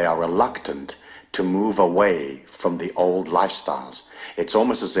because they are reluctant to move away from the old lifestyles. It's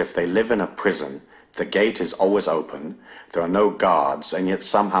almost as if they live in a prison. The gate is always open. There are no guards, and yet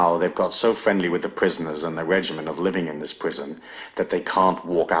somehow they've got so friendly with the prisoners and the regimen of living in this prison that they can't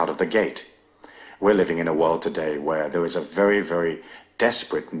walk out of the gate. We're living in a world today where there is a very, very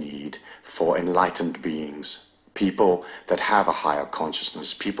desperate need for enlightened beings. People that have a higher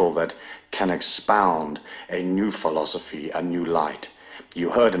consciousness, people that can expound a new philosophy, a new light. You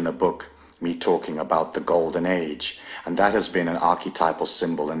heard in the book me talking about the golden age, and that has been an archetypal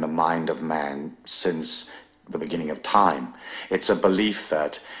symbol in the mind of man since the beginning of time. It's a belief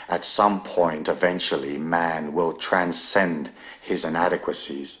that at some point eventually man will transcend his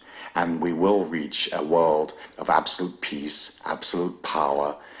inadequacies, and we will reach a world of absolute peace, absolute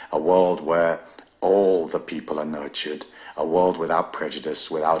power, a world where all the people are nurtured, a world without prejudice,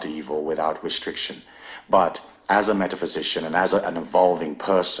 without evil, without restriction. But as a metaphysician and as an evolving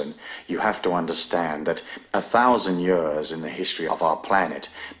person, you have to understand that 1,000 years in the history of our planet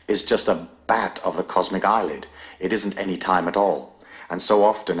is just a bat of the cosmic eyelid. It isn't any time at all. And so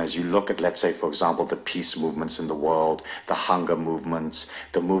often as you look at, let's say, for example, the peace movements in the world, the hunger movements,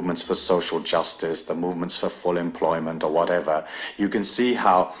 the movements for social justice, the movements for full employment or whatever, you can see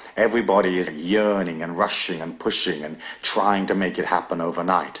how everybody is yearning and rushing and pushing and trying to make it happen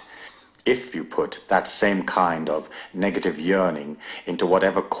overnight. If you put that same kind of negative yearning into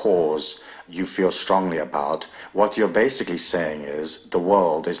whatever cause you feel strongly about, what you're basically saying is the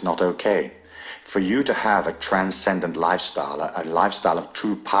world is not okay. For you to have a transcendent lifestyle, a lifestyle of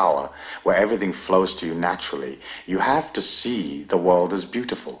true power, where everything flows to you naturally, you have to see the world as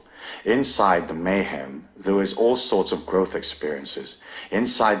beautiful. Inside the mayhem, there is all sorts of growth experiences.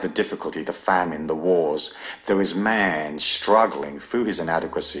 Inside the difficulty, the famine, the wars, there is man struggling through his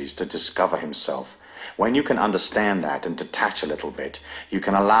inadequacies to discover himself. When you can understand that and detach a little bit, you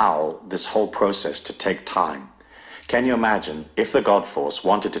can allow this whole process to take time. Can you imagine if the God Force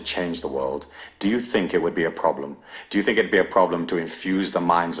wanted to change the world, do you think it would be a problem? Do you think it'd be a problem to infuse the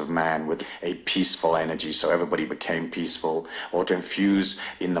minds of man with a peaceful energy so everybody became peaceful, or to infuse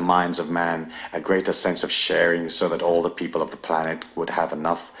in the minds of man a greater sense of sharing so that all the people of the planet would have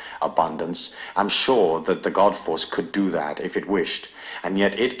enough abundance? I'm sure that the God Force could do that if it wished, and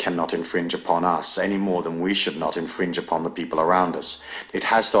yet it cannot infringe upon us any more than we should not infringe upon the people around us. It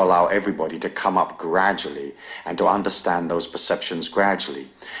has to allow everybody to come up gradually and to understand those perceptions gradually.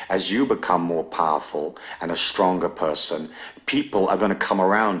 As you become more powerful and a stronger person, people are going to come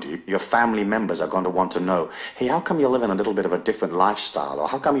around you. Your family members are going to want to know, hey, how come you're living a little bit of a different lifestyle? Or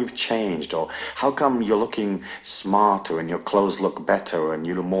how come you've changed? Or how come you're looking smarter and your clothes look better and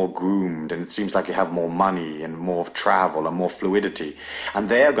you're more groomed and it seems like you have more money and more travel and more fluidity? And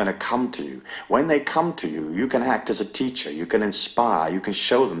they're going to come to you. When they come to you, you can act as a teacher. You can inspire. You can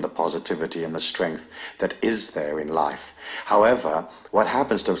show them the positivity and the strength that is there in life. However, what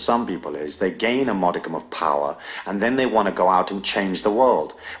happens to some people is they gain a modicum of power and then they want to go out and change the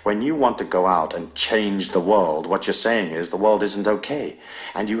world. When you want to go out and change the world, what you're saying is the world isn't okay.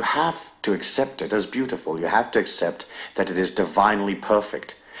 And you have to accept it as beautiful. You have to accept that it is divinely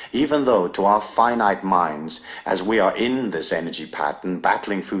perfect. Even though to our finite minds, as we are in this energy pattern,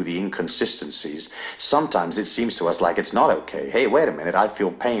 battling through the inconsistencies, sometimes it seems to us like it's not okay. Hey, wait a minute, I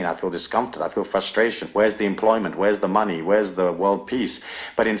feel pain, I feel discomfort, I feel frustration. Where's the employment? Where's the money? Where's the world peace?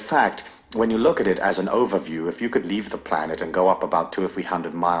 But in fact, when you look at it as an overview, if you could leave the planet and go up about 200 or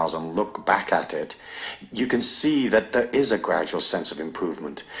 300 miles and look back at it, you can see that there is a gradual sense of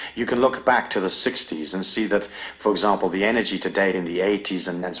improvement. You can look back to the 60s and see that, for example, the energy today in the 80s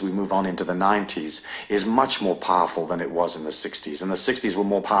and as we move on into the 90s is much more powerful than it was in the 60s. And the 60s were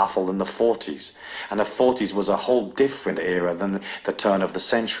more powerful than the 40s. And the 40s was a whole different era than the turn of the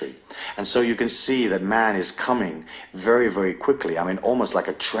century. And so you can see that man is coming very, very quickly. I mean, almost like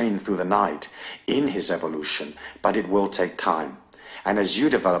a train through the night in his evolution, but it will take time. And as you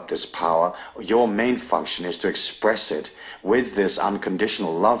develop this power, your main function is to express it with this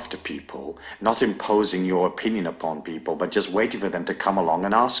unconditional love to people, not imposing your opinion upon people, but just waiting for them to come along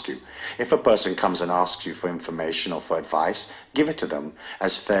and ask you. If a person comes and asks you for information or for advice, give it to them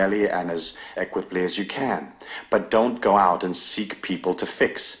as fairly and as equitably as you can. But don't go out and seek people to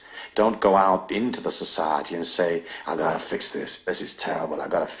fix. Don't go out into the society and say, I gotta fix this. This is terrible. I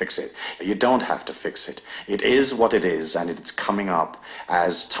gotta fix it. You don't have to fix it. It is what it is, and it's coming up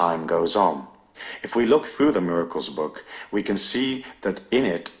as time goes on. If we look through the Miracles book, we can see that in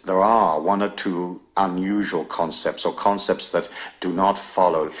it there are one or two unusual concepts, or concepts that do not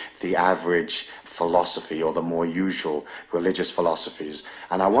follow the average philosophy or the more usual religious philosophies.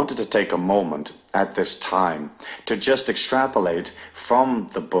 And I wanted to take a moment at this time to just extrapolate from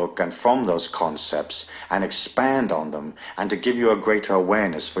the book and from those concepts and expand on them, and to give you a greater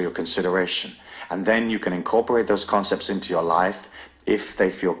awareness for your consideration. And then you can incorporate those concepts into your life if they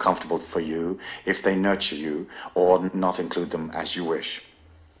feel comfortable for you, if they nurture you, or not include them as you wish.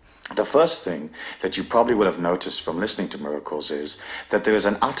 The first thing that you probably will have noticed from listening to Miracles is that there is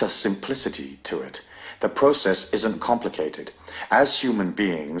an utter simplicity to it. The process isn't complicated. As human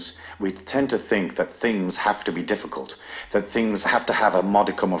beings, we tend to think that things have to be difficult, that things have to have a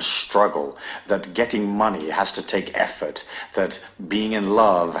modicum of struggle, that getting money has to take effort, that being in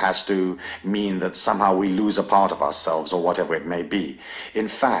love has to mean that somehow we lose a part of ourselves, or whatever it may be. In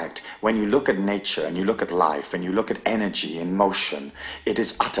fact, when you look at nature and you look at life and you look at energy in motion, it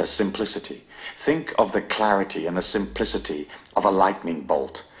is utter simplicity. Think of the clarity and the simplicity of a lightning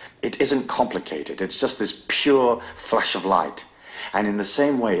bolt. It isn't complicated. It's just this pure flash of light. And in the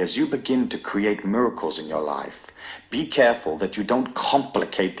same way, as you begin to create miracles in your life, be careful that you don't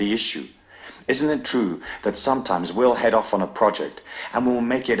complicate the issue. Isn't it true that sometimes we'll head off on a project and we'll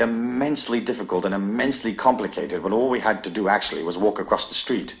make it immensely difficult and immensely complicated when all we had to do actually was walk across the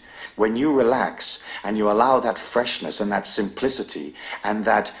street? When you relax and you allow that freshness and that simplicity and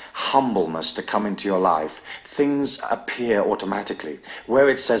that humbleness to come into your life, things appear automatically. Where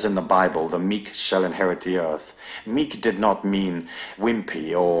it says in the Bible, the meek shall inherit the earth, meek did not mean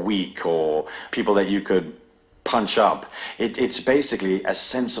wimpy or weak or people that you could punch up. It's basically a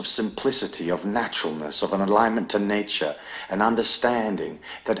sense of simplicity, of naturalness, of an alignment to nature, an understanding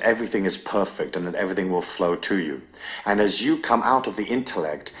that everything is perfect and that everything will flow to you. And as you come out of the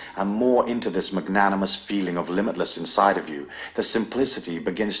intellect and more into this magnanimous feeling of limitless inside of you, the simplicity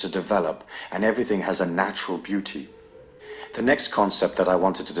begins to develop and everything has a natural beauty. The next concept that I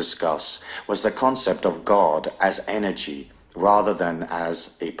wanted to discuss was the concept of God as energy rather than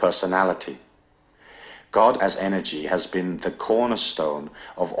as a personality. God as energy has been the cornerstone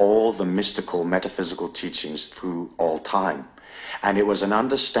of all the mystical, metaphysical teachings through all time. And it was an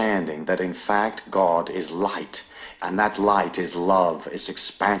understanding that in fact God is light, and that light is love, it's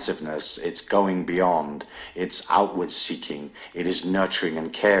expansiveness, it's going beyond, it's outward seeking, it is nurturing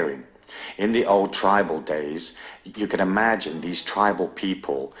and caring. In the old tribal days, you can imagine these tribal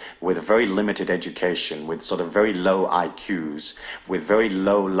people with a very limited education, with sort of very low IQs, with very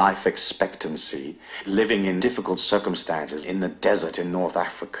low life expectancy, living in difficult circumstances in the desert in North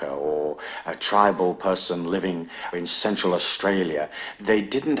Africa, or a tribal person living in Central Australia. They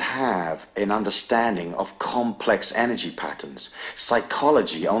didn't have an understanding of complex energy patterns.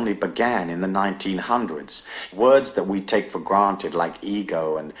 Psychology only began in the 1900s. Words that we take for granted like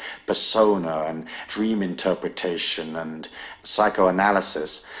ego and persona and dream interpretation and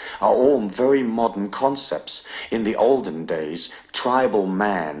psychoanalysis are all very modern concepts. In the olden days, tribal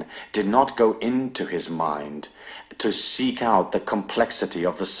man did not go into his mind to seek out the complexity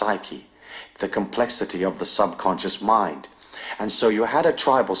of the psyche, the complexity of the subconscious mind. And so you had a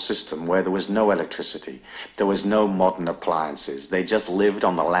tribal system where there was no electricity, there was no modern appliances. They just lived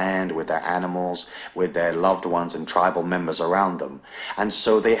on the land with their animals, with their loved ones and tribal members around them. And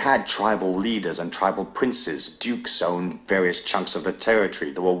so they had tribal leaders and tribal princes. Dukes owned various chunks of the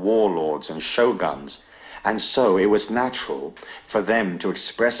territory. There were warlords and shoguns. And so it was natural for them to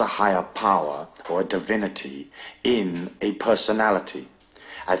express a higher power or a divinity in a personality.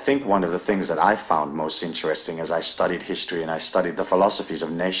 I think one of the things that I found most interesting as I studied history and I studied the philosophies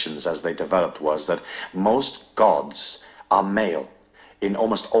of nations as they developed was that most gods are male. In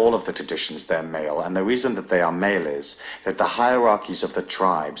almost all of the traditions, they're male, and the reason that they are male is that the hierarchies of the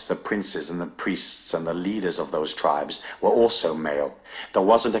tribes, the princes and the priests and the leaders of those tribes, were also male. There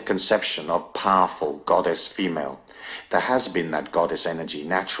wasn't a conception of powerful goddess female. There has been that goddess energy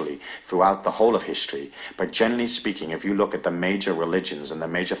naturally throughout the whole of history, but generally speaking, if you look at the major religions and the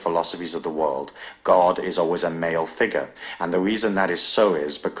major philosophies of the world, God is always a male figure. And the reason that is so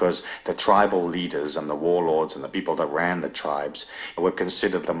is because the tribal leaders and the warlords and the people that ran the tribes were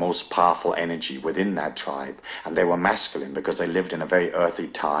considered the most powerful energy within that tribe, and they were masculine because they lived in a very earthy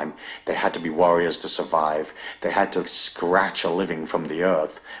time. They had to be warriors to survive. They had to scratch a living from the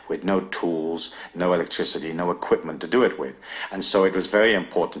earth with no tools, no electricity, no equipment to do it with. And so it was very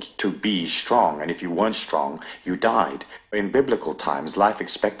important to be strong, and if you weren't strong, you died. In biblical times, life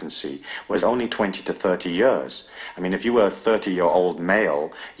expectancy was only 20 to 30 years. I mean, if you were a 30-year-old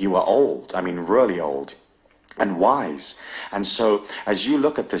male, you were old. I mean, really old and wise. And so as you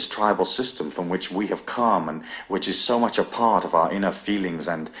look at this tribal system from which we have come and which is so much a part of our inner feelings,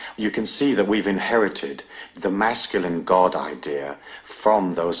 and you can see that we've inherited the masculine God idea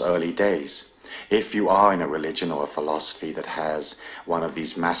from those early days. If you are in a religion or a philosophy that has one of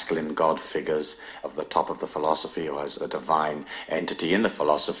these masculine God figures of the top of the philosophy, or as a divine entity in the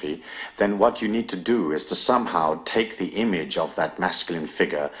philosophy, then what you need to do is to somehow take the image of that masculine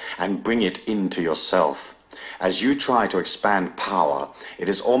figure and bring it into yourself. As you try to expand power, it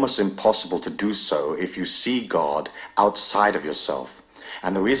is almost impossible to do so if you see God outside of yourself.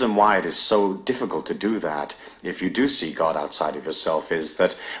 And the reason why it is so difficult to do that, if you do see God outside of yourself, is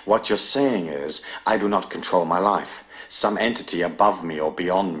that what you're saying is, I do not control my life. Some entity above me or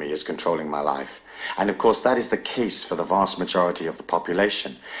beyond me is controlling my life. And of course that is the case for the vast majority of the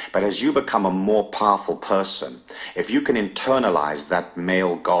population. But as you become a more powerful person, if you can internalize that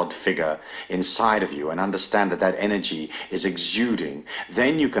male God figure inside of you and understand that that energy is exuding,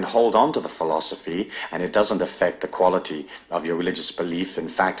 then you can hold on to the philosophy and it doesn't affect the quality of your religious belief. In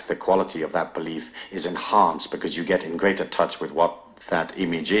fact, the quality of that belief is enhanced because you get in greater touch with what that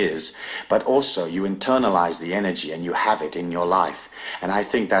image is, but also you internalize the energy and you have it in your life. And I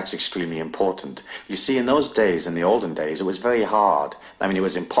think that's extremely important. You see, in those days, in the olden days, it was very hard. I mean, it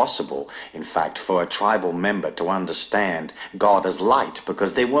was impossible, in fact, for a tribal member to understand God as light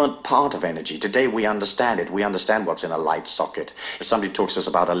because they weren't part of energy. Today we understand it. We understand what's in a light socket. If somebody talks to us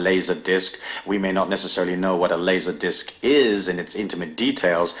about a laser disc, we may not necessarily know what a laser disc is in its intimate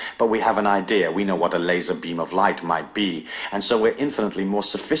details, but we have an idea. We know what a laser beam of light might be. And so we're infinitely more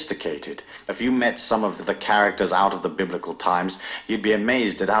sophisticated. If you met some of the characters out of the biblical times, you'd be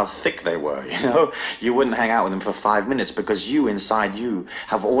amazed at how thick they were, you know? You wouldn't hang out with them for 5 minutes because you, inside you,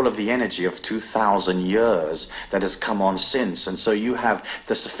 have all of the energy of 2,000 years that has come on since. And so you have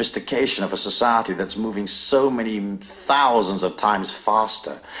the sophistication of a society that's moving so many thousands of times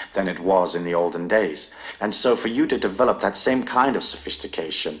faster than it was in the olden days. And so for you to develop that same kind of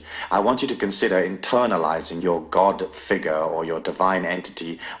sophistication, I want you to consider internalizing your God figure or your divine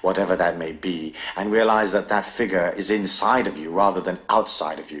entity, whatever that may be, and realize that that figure is inside of you rather than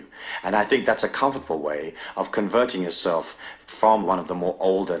outside of you. And I think that's a comfortable way of converting yourself from one of the more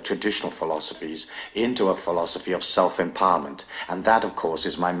older traditional philosophies into a philosophy of self-empowerment. And that, of course,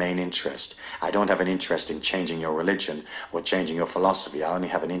 is my main interest. I don't have an interest in changing your religion or changing your philosophy. I only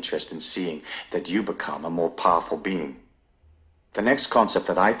have an interest in seeing that you become a more powerful being. The next concept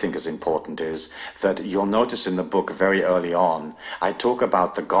that I think is important is that you'll notice in the book very early on, I talk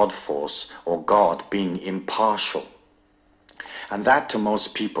about the God force or God being impartial. And that to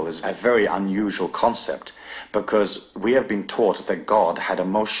most people is a very unusual concept because we have been taught that God had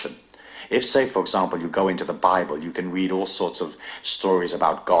emotion. If, say, for example, you go into the Bible, you can read all sorts of stories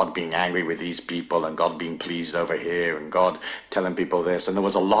about God being angry with these people and God being pleased over here and God telling people this, and there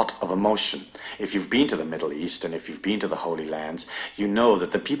was a lot of emotion. If you've been to the Middle East and if you've been to the Holy Lands, you know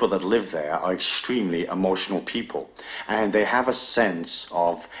that the people that live there are extremely emotional people, and they have a sense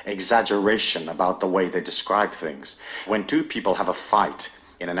of exaggeration about the way they describe things. When two people have a fight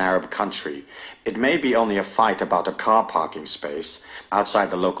in an Arab country, it may be only a fight about a car parking space outside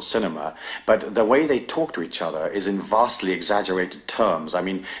the local cinema, but the way they talk to each other is in vastly exaggerated terms. I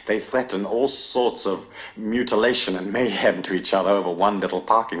mean, they threaten all sorts of mutilation and mayhem to each other over one little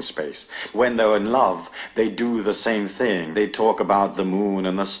parking space. When they're in love, they do the same thing. They talk about the moon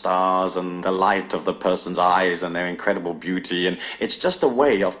and the stars and the light of the person's eyes and their incredible beauty, and it's just a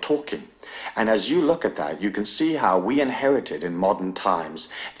way of talking. And as you look at that, you can see how we inherited in modern times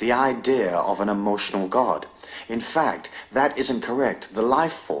the idea of an emotional God. In fact, that isn't correct. The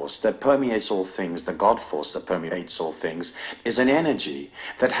life force that permeates all things, the God force that permeates all things, is an energy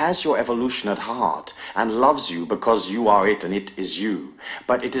that has your evolution at heart and loves you because you are it and it is you.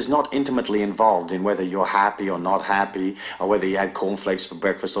 But it is not intimately involved in whether you're happy or not happy, or whether you had cornflakes for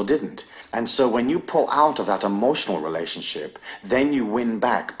breakfast or didn't. And so when you pull out of that emotional relationship, then you win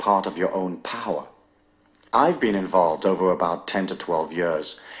back part of your own power. I've been involved over about 10 to 12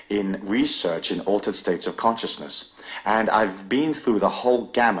 years in research in altered states of consciousness, and I've been through the whole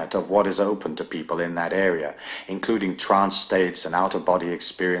gamut of what is open to people in that area, including trance states and out-of-body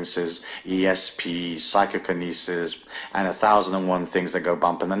experiences, ESP, psychokinesis, and 1,001 things that go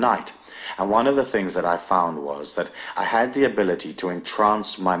bump in the night. And one of the things that I found was that I had the ability to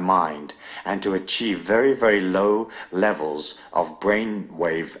entrance my mind and to achieve very, very low levels of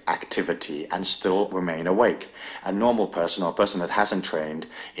brainwave activity and still remain awake. A normal person, or a person that hasn't trained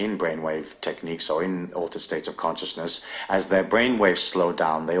in brainwave techniques or in altered states of consciousness, as their brainwaves slow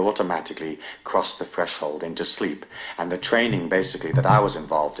down, they automatically cross the threshold into sleep. And the training basically that I was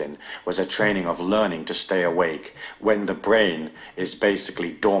involved in was a training of learning to stay awake when the brain is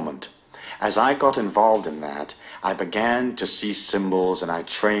basically dormant. As I got involved in that, I began to see symbols, and I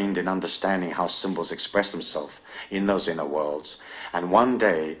trained in understanding how symbols express themselves in those inner worlds. And one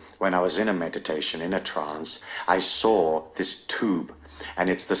day, when I was in a meditation, in a trance, I saw this tube.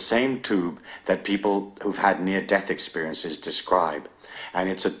 And it's the same tube that people who've had near-death experiences describe. And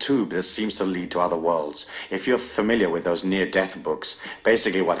it's a tube that seems to lead to other worlds. If you're familiar with those near-death books,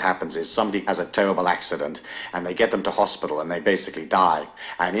 basically what happens is somebody has a terrible accident and they get them to hospital and they basically die.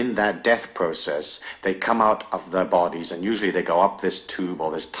 And in that death process, they come out of their bodies, and usually they go up this tube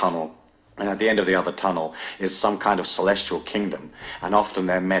or this tunnel. And at the end of the other tunnel is some kind of celestial kingdom. And often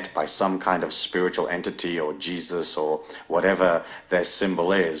they're met by some kind of spiritual entity or Jesus or whatever their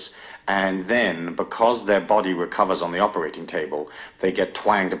symbol is. And then, because their body recovers on the operating table, they get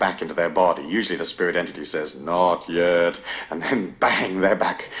twanged back into their body. Usually the spirit entity says, "Not yet," and then bang, they're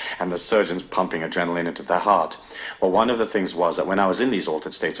back, and the surgeon's pumping adrenaline into their heart. Well, one of the things was that when I was in these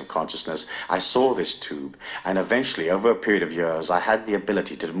altered states of consciousness, I saw this tube, and eventually, over a period of years, I had the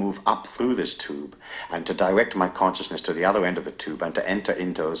ability to move up through this tube and to direct my consciousness to the other end of the tube and to enter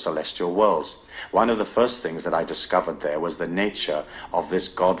into those celestial worlds. One of the first things that I discovered there was the nature of this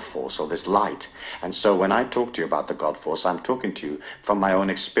God force, or this light. And so when I talk to you about the God force, I'm talking to you from my own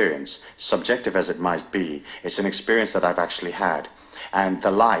experience. Subjective as it might be, it's an experience that I've actually had. And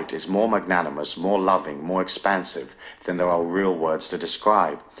the light is more magnanimous, more loving, more expansive than there are real words to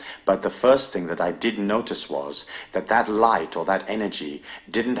describe. But the first thing that I did notice was that that light, or that energy,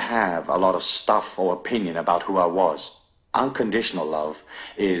 didn't have a lot of stuff or opinion about who I was. Unconditional love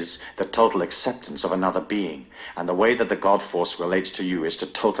is the total acceptance of another being, and the way that the God force relates to you is to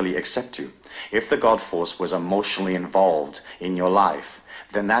totally accept you. If the God force was emotionally involved in your life,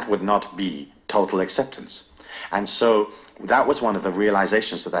 then that would not be total acceptance. And so that was one of the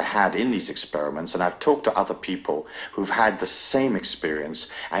realizations that I had in these experiments, and I've talked to other people who've had the same experience,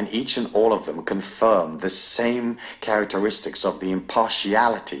 and each and all of them confirm the same characteristics of the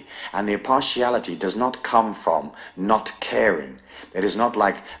impartiality. And the impartiality does not come from not caring. It is not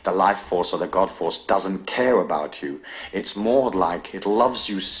like the life force or the God force doesn't care about you. It's more like it loves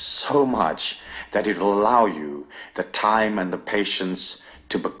you so much that it will allow you the time and the patience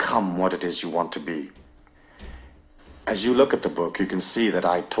to become what it is you want to be. As you look at the book, you can see that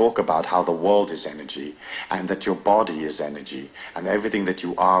I talk about how the world is energy, and that your body is energy, and everything that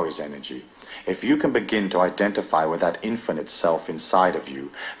you are is energy. If you can begin to identify with that infinite self inside of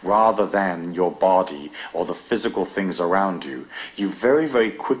you, rather than your body or the physical things around you, you very,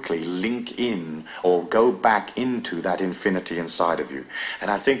 very quickly link in or go back into that infinity inside of you. And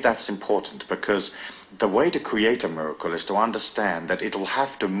I think that's important, because the way to create a miracle is to understand that it'll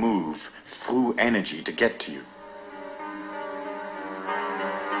have to move through energy to get to you.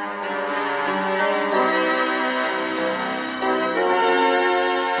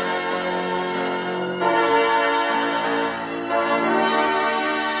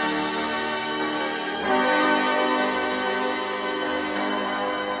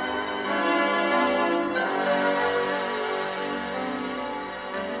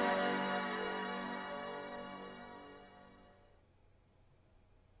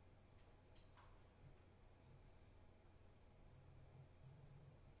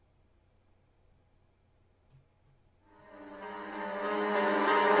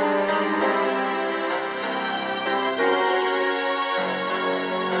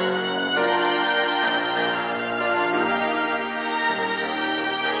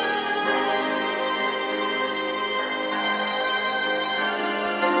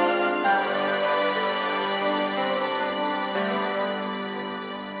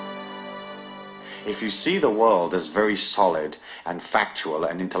 If you see the world as very solid and factual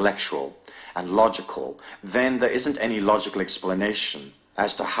and intellectual and logical, then there isn't any logical explanation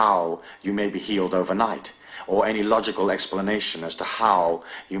as to how you may be healed overnight, or any logical explanation as to how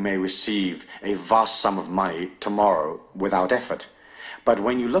you may receive a vast sum of money tomorrow without effort. But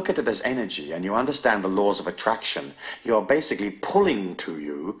when you look at it as energy and you understand the laws of attraction, you're basically pulling to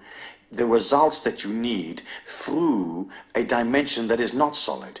you the results that you need through a dimension that is not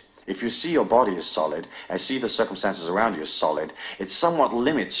solid. If you see your body as solid, and see the circumstances around you as solid, it somewhat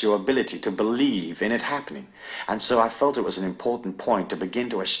limits your ability to believe in it happening. And so I felt it was an important point to begin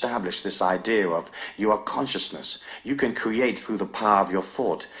to establish this idea of you are consciousness. You can create through the power of your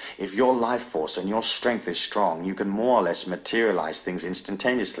thought. If your life force and your strength is strong, you can more or less materialize things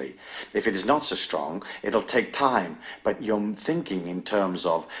instantaneously. If it is not so strong, it'll take time, but you're thinking in terms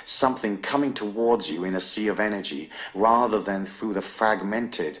of something coming towards you in a sea of energy, rather than through the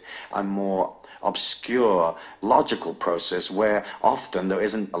fragmented and more obscure logical process where often there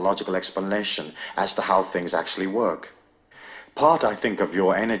isn't a logical explanation as to how things actually work. Part, I think, of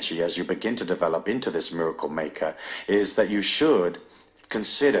your energy as you begin to develop into this miracle maker is that you should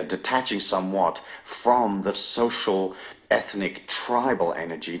consider detaching somewhat from the social, ethnic, tribal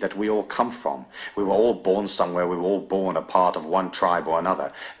energy that we all come from. We were all born somewhere. We were all born a part of one tribe or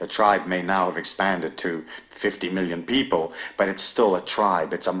another. The tribe may now have expanded to 50 million people, but it's still a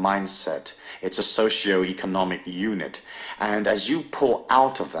tribe. It's a mindset. It's a socio-economic unit. And as you pull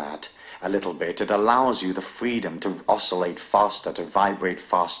out of that a little bit, it allows you the freedom to oscillate faster, to vibrate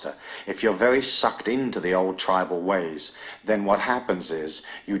faster. If you're very sucked into the old tribal ways, then what happens is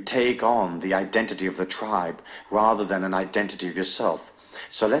you take on the identity of the tribe rather than an identity of yourself.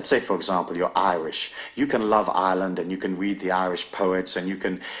 So let's say, for example, you're Irish. You can love Ireland and you can read the Irish poets and you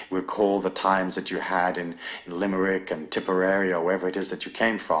can recall the times that you had in Limerick and Tipperary or wherever it is that you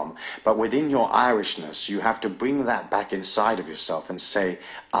came from. But within your Irishness, you have to bring that back inside of yourself and say,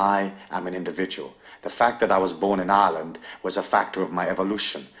 I am an individual. The fact that I was born in Ireland was a factor of my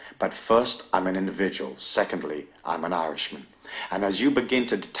evolution. But first, I'm an individual. Secondly, I'm an Irishman. And as you begin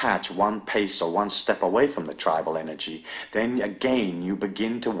to detach one pace or one step away from the tribal energy, then again you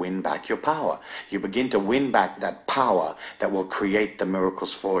begin to win back your power. You begin to win back that power that will create the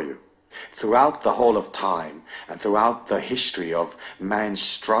miracles for you. Throughout the whole of time and throughout the history of man's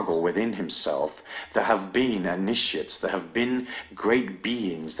struggle within himself, there have been initiates, there have been great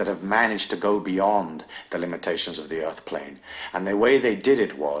beings that have managed to go beyond the limitations of the earth plane. And the way they did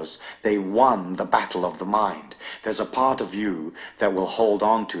it was they won the battle of the mind. There's a part of you that will hold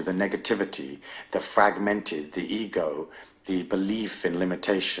on to the negativity, the fragmented, the ego, the belief in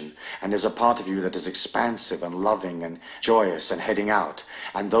limitation, and there's a part of you that is expansive and loving and joyous and heading out.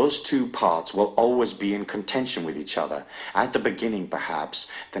 And those two parts will always be in contention with each other. At the beginning,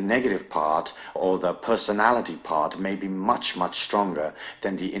 perhaps, the negative part or the personality part may be much, much stronger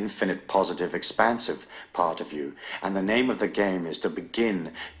than the infinite, positive, expansive part of you. And the name of the game is to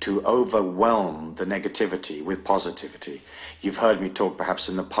begin to overwhelm the negativity with positivity. You've heard me talk perhaps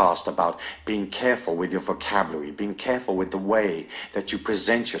in the past about being careful with your vocabulary, being careful with the way that you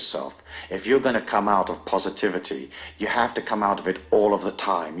present yourself. If you're going to come out of positivity, you have to come out of it all of the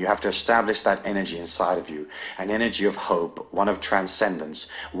time. You have to establish that energy inside of you, an energy of hope, one of transcendence,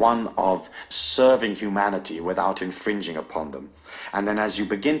 one of serving humanity without infringing upon them. And then as you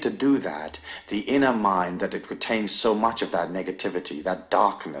begin to do that, the inner mind that it retains so much of that negativity, that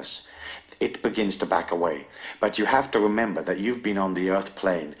darkness, it begins to back away. But you have to remember that you've been on the earth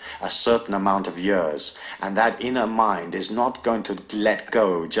plane a certain amount of years, and that inner mind is not going to let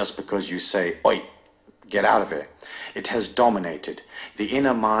go just because you say, oi, get out of it. It has dominated. The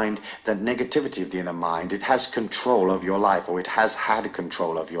inner mind, the negativity of the inner mind, it has control of your life, or it has had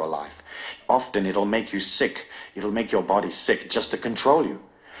control of your life. Often it'll make you sick. It'll make your body sick just to control you.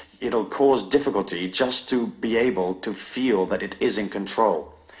 It'll cause difficulty just to be able to feel that it is in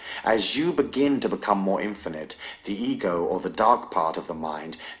control. As you begin to become more infinite, the ego or the dark part of the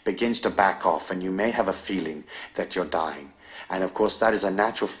mind begins to back off, and you may have a feeling that you're dying. And of course, that is a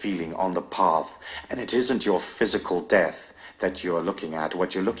natural feeling on the path, and it isn't your physical death that you're looking at.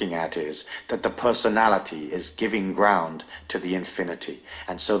 What you're looking at is that the personality is giving ground to the infinity,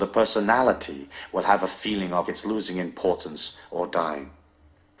 and so the personality will have a feeling of it's losing importance or dying.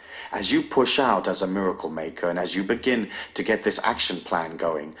 As you push out as a miracle maker, and as you begin to get this action plan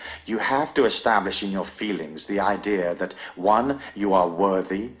going, you have to establish in your feelings the idea that 1, you are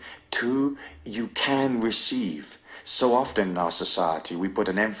worthy, 2, you can receive. So often in our society we put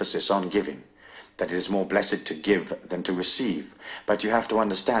an emphasis on giving. that it is more blessed to give than to receive. But you have to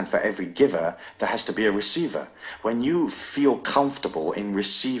understand, for every giver, there has to be a receiver. When you feel comfortable in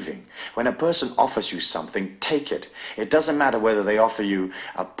receiving, when a person offers you something, take it. It doesn't matter whether they offer you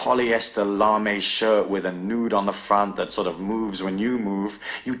a polyester lame shirt with a nude on the front that sort of moves when you move.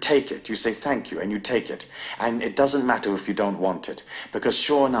 You take it. You say thank you and you take it. And it doesn't matter if you don't want it, because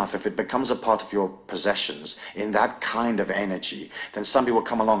sure enough, if it becomes a part of your possessions in that kind of energy, then somebody will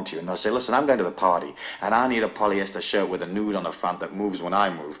come along to you and they'll say, listen, I'm going to the party and I need a polyester shirt with a nude on the front that moves when I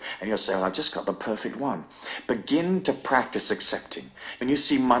move. And you'll say, well, I've just got the perfect one. Begin to practice accepting. When you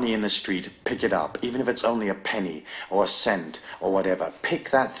see money in the street, pick it up, even if it's only a penny or a cent or whatever. Pick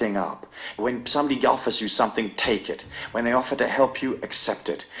that thing up. When somebody offers you something, take it. When they offer to help you, accept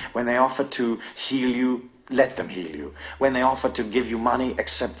it. When they offer to heal you, let them heal you. When they offer to give you money,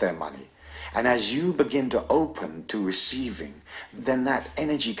 accept their money. And as you begin to open to receiving, then that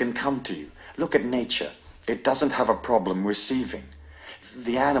energy can come to you. Look at nature. It doesn't have a problem receiving.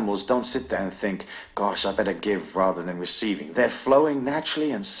 The animals don't sit there and think, gosh, I better give rather than receiving. They're flowing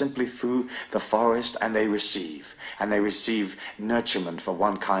naturally and simply through the forest, and they receive. And they receive nurturement for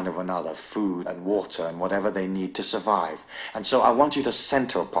one kind or another, food and water and whatever they need to survive. And so I want you to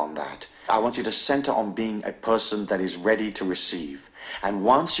center upon that. I want you to center on being a person that is ready to receive. And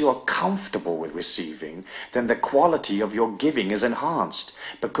once you're comfortable with receiving, then the quality of your giving is enhanced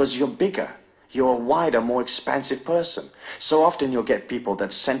because you're bigger. You're a wider, more expansive person. So often you'll get people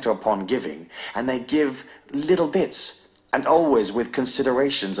that center upon giving and they give little bits, and always with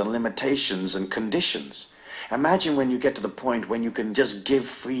considerations and limitations and conditions. Imagine when you get to the point when you can just give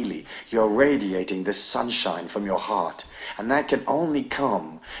freely. You're radiating this sunshine from your heart. And that can only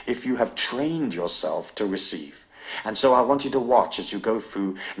come if you have trained yourself to receive. And so I want you to watch as you go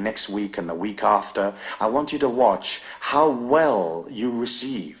through next week and the week after. I want you to watch how well you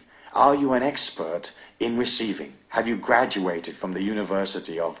receive. Are you an expert in receiving? Have you graduated from the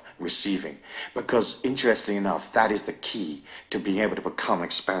University of Receiving? Because interestingly enough, that is the key to being able to become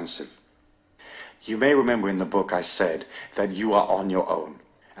expansive. You may remember in the book I said that you are on your own.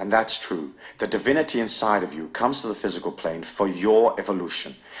 And that's true. The divinity inside of you comes to the physical plane for your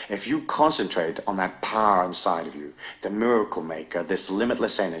evolution. If you concentrate on that power inside of you, the miracle maker, this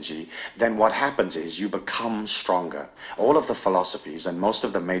limitless energy, then what happens is you become stronger. All of the philosophies and most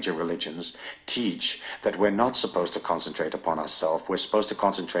of the major religions teach that we're not supposed to concentrate upon ourselves. We're supposed to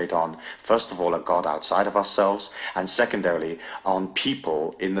concentrate on, first of all, a God outside of ourselves, and secondarily, on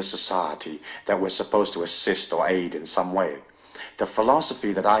people in the society that we're supposed to assist or aid in some way. The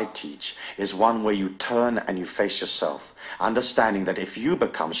philosophy that I teach is one where you turn and you face yourself, understanding that if you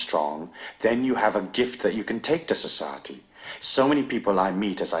become strong, then you have a gift that you can take to society. So many people I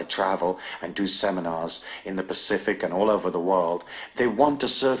meet as I travel and do seminars in the Pacific and all over the world, they want to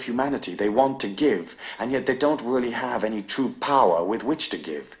serve humanity, they want to give, and yet they don't really have any true power with which to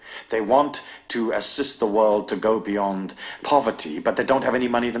give. They want to assist the world to go beyond poverty, but they don't have any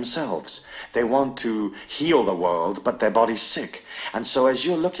money themselves. They want to heal the world, but their body's sick. And so as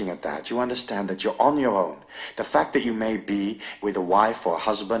you're looking at that, you understand that you're on your own. The fact that you may be with a wife or a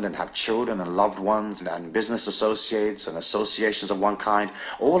husband and have children and loved ones and business associates and associations of one kind,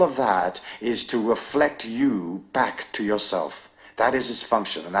 all of that is to reflect you back to yourself. That is its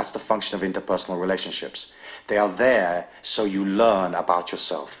function, and that's the function of interpersonal relationships. They are there so you learn about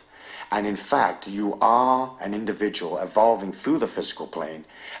yourself. And in fact, you are an individual evolving through the physical plane,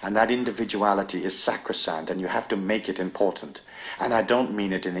 and that individuality is sacrosanct, and you have to make it important. And I don't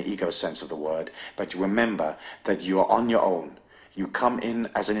mean it in the ego sense of the word, but you remember that you are on your own. You come in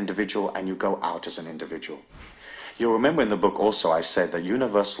as an individual and you go out as an individual. You'll remember in the book also I said that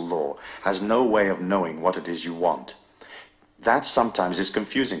universal law has no way of knowing what it is you want. That sometimes is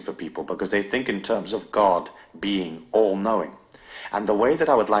confusing for people because they think in terms of God being all-knowing. And the way that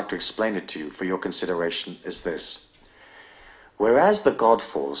I would like to explain it to you for your consideration is this. Whereas the God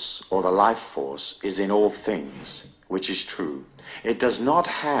force or the life force is in all things, which is true, it does not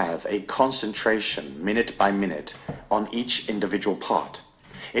have a concentration minute by minute on each individual part.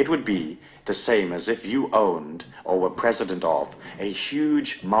 It would be the same as if you owned or were president of a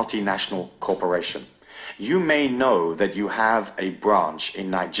huge multinational corporation. You may know that you have a branch in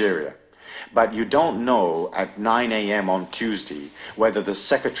Nigeria, but you don't know at 9 a.m. on Tuesday whether the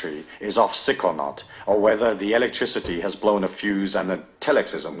secretary is off sick or not, or whether the electricity has blown a fuse and the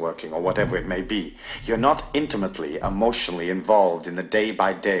telex isn't working, or whatever it may be. You're not intimately, emotionally involved in the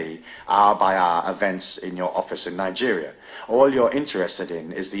day-by-day, hour-by-hour events in your office in Nigeria. All you're interested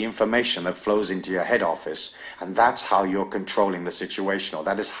in is the information that flows into your head office, and that's how you're controlling the situation, or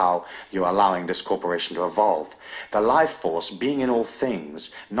that is how you're allowing this corporation to evolve. The life force, being in all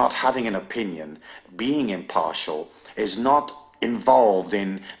things, not having an opinion, being impartial, is not involved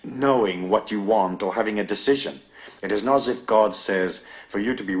in knowing what you want or having a decision. It is not as if God says, for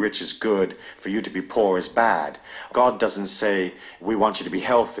you to be rich is good, for you to be poor is bad. God doesn't say, we want you to be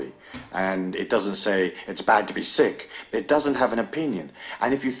healthy. And it doesn't say, it's bad to be sick. It doesn't have an opinion.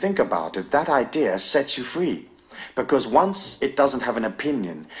 And if you think about it, that idea sets you free. Because once it doesn't have an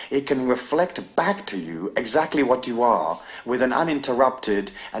opinion, it can reflect back to you exactly what you are with an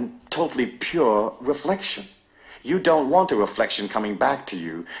uninterrupted and totally pure reflection. You don't want a reflection coming back to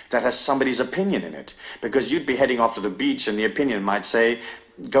you that has somebody's opinion in it, because you'd be heading off to the beach and the opinion might say,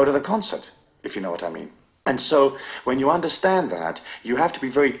 go to the concert, if you know what I mean. And so when you understand that, you have to be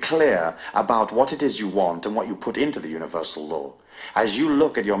very clear about what it is you want and what you put into the universal law. As you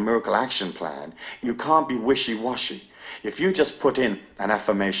look at your miracle action plan, you can't be wishy-washy. If you just put in an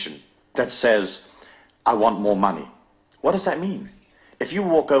affirmation that says, I want more money, what does that mean? If you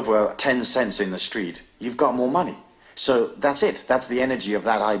walk over 10 cents in the street, you've got more money. So that's it. That's the energy of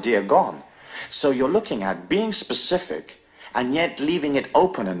that idea gone. So you're looking at being specific and yet leaving it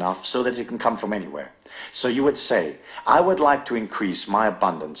open enough so that it can come from anywhere. So you would say, I would like to increase my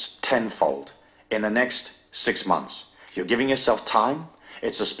abundance tenfold in the next 6 months. You're giving yourself time.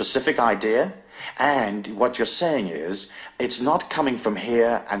 It's a specific idea. And what you're saying is, it's not coming from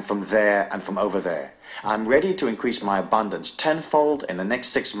here and from there and from over there. I'm ready to increase my abundance tenfold in the next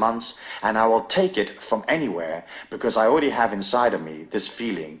 6 months, and I will take it from anywhere because I already have inside of me this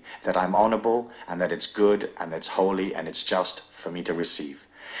feeling that I'm honorable and that it's good and it's holy and it's just for me to receive.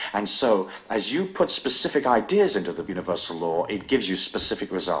 And so, as you put specific ideas into the universal law, it gives you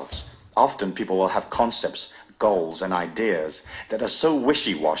specific results. Often people will have concepts, goals and ideas that are so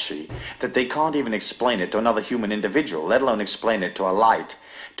wishy-washy that they can't even explain it to another human individual, let alone explain it to a light,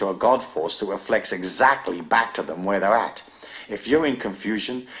 to a God force that reflects exactly back to them where they're at. If you're in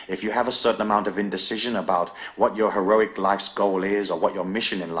confusion, if you have a certain amount of indecision about what your heroic life's goal is or what your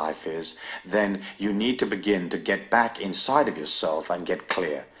mission in life is, then you need to begin to get back inside of yourself and get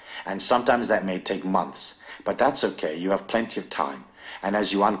clear. And sometimes that may take months, but that's okay. You have plenty of time. And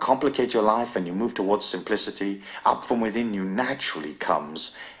as you uncomplicate your life and you move towards simplicity, up from within you naturally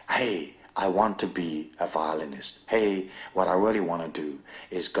comes, hey, I want to be a violinist. Hey, what I really want to do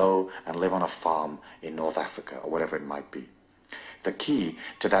is go and live on a farm in North Africa or whatever it might be. The key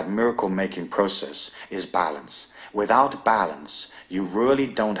to that miracle-making process is balance. Without balance, you really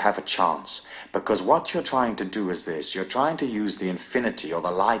don't have a chance, because what you're trying to do is this. You're trying to use the infinity or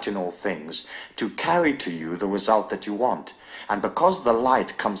the light in all things to carry to you the result that you want. And because the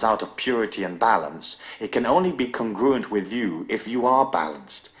light comes out of purity and balance, it can only be congruent with you if you are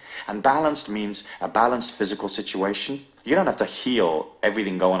balanced. And balanced means a balanced physical situation. You don't have to heal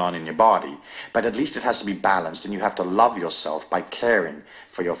everything going on in your body, but at least it has to be balanced, and you have to love yourself by caring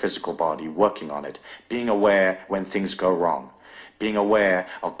for your physical body, working on it, being aware when things go wrong, being aware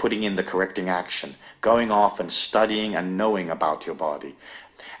of putting in the correcting action, going off and studying and knowing about your body.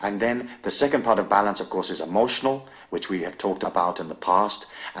 And then the second part of balance, of course, is emotional, which we have talked about in the past.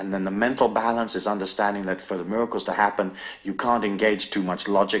 And then the mental balance is understanding that for the miracles to happen, you can't engage too much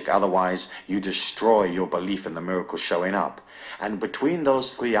logic. Otherwise, you destroy your belief in the miracle showing up. And between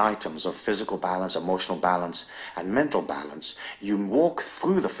those three items of physical balance, emotional balance, and mental balance, you walk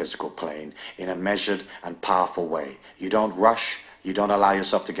through the physical plane in a measured and powerful way. You don't rush. You don't allow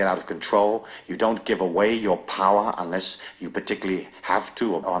yourself to get out of control. You don't give away your power unless you particularly have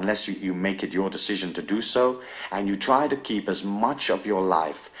to, or unless you make it your decision to do so. And you try to keep as much of your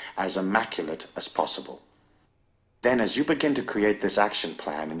life as immaculate as possible. Then as you begin to create this action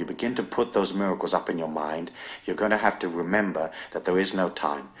plan and you begin to put those miracles up in your mind, you're going to have to remember that there is no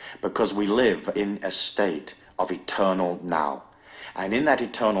time, because we live in a state of eternal now. And in that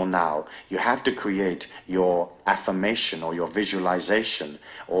eternal now, you have to create your affirmation or your visualization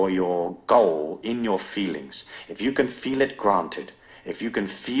or your goal in your feelings. If you can feel it, granted. If you can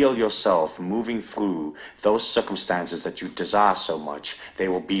feel yourself moving through those circumstances that you desire so much, they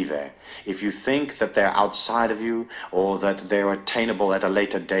will be there. If you think that they're outside of you or that they're attainable at a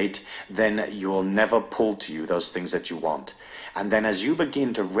later date, then you'll never pull to you those things that you want. And then as you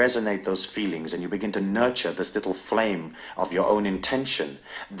begin to resonate those feelings and you begin to nurture this little flame of your own intention,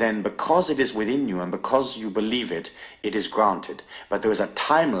 then because it is within you and because you believe it, it is granted. But there is a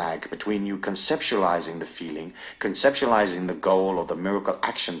time lag between you conceptualizing the feeling, conceptualizing the goal or the miracle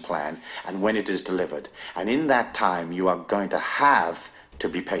action plan, and when it is delivered. And in that time, you are going to have to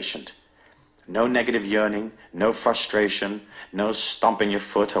be patient. No negative yearning, no frustration, no stomping your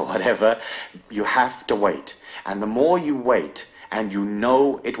foot or whatever. You have to wait. And the more you wait, and you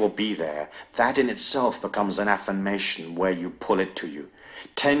know it will be there, that in itself becomes an affirmation where you pull it to you.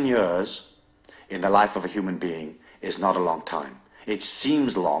 10 years in the life of a human being is not a long time. It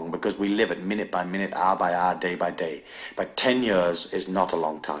seems long because we live it minute by minute, hour by hour, day by day. But 10 years is not a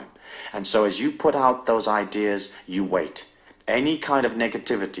long time. And so as you put out those ideas, you wait. Any kind of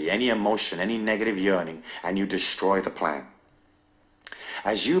negativity, any emotion, any negative yearning, and you destroy the plan.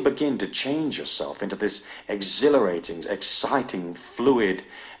 As you begin to change yourself into this exhilarating, exciting, fluid,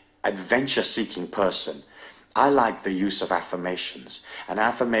 adventure-seeking person, I like the use of affirmations. And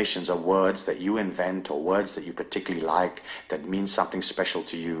affirmations are words that you invent, or words that you particularly like, that mean something special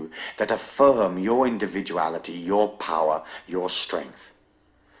to you, that affirm your individuality, your power, your strength.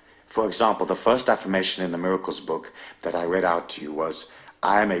 For example, the first affirmation in the Miracles book that I read out to you was,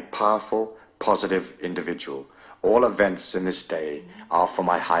 I am a powerful, positive individual. All events in this day are for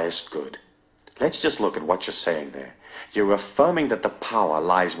my highest good. Let's just look at what you're saying there. You're affirming that the power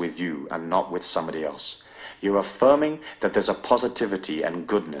lies with you and not with somebody else. You're affirming that there's a positivity and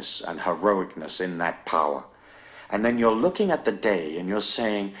goodness and heroicness in that power. And then you're looking at the day and you're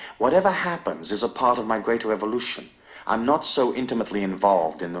saying, whatever happens is a part of my greater evolution. I'm not so intimately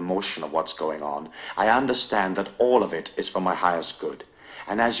involved in the motion of what's going on. I understand that all of it is for my highest good.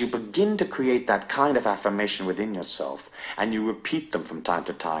 And as you begin to create that kind of affirmation within yourself, and you repeat them from time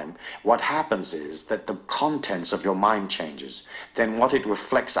to time, what happens is that the contents of your mind changes. Then what it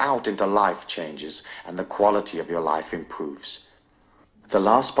reflects out into life changes, and the quality of your life improves. The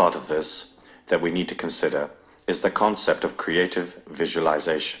last part of this that we need to consider is the concept of creative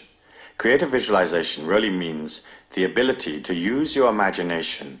visualization. Creative visualization really means the ability to use your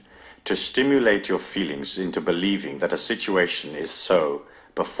imagination to stimulate your feelings into believing that a situation is so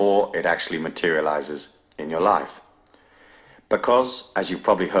before it actually materializes in your life. Because, as you've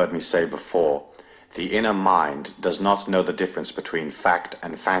probably heard me say before, the inner mind does not know the difference between fact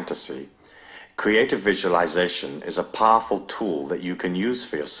and fantasy, creative visualization is a powerful tool that you can use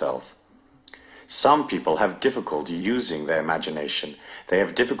for yourself. Some people have difficulty using their imagination. They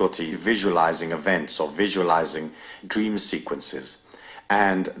have difficulty visualizing events or visualizing dream sequences.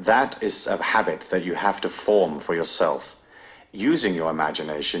 And that is a habit that you have to form for yourself. Using your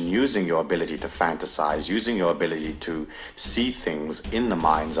imagination, using your ability to fantasize, using your ability to see things in the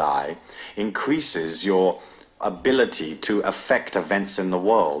mind's eye, increases your ability to affect events in the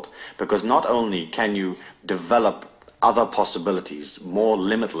world. Because not only can you develop other possibilities, more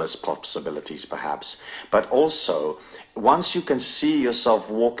limitless possibilities perhaps, but also once you can see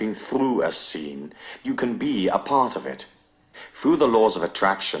yourself walking through a scene, you can be a part of it. Through the laws of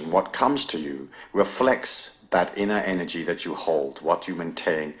attraction, what comes to you reflects that inner energy that you hold, what you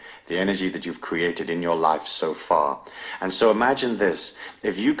maintain, the energy that you've created in your life so far. And so imagine this,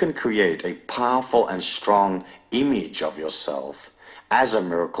 if you can create a powerful and strong image of yourself as a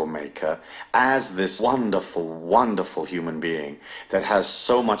miracle maker, as this wonderful, wonderful human being that has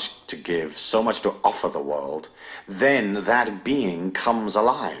so much to give, so much to offer the world, then that being comes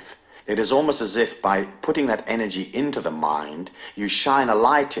alive. It is almost as if by putting that energy into the mind, you shine a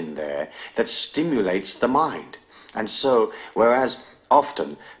light in there that stimulates the mind. And so, whereas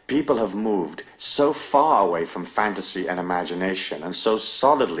often people have moved so far away from fantasy and imagination and so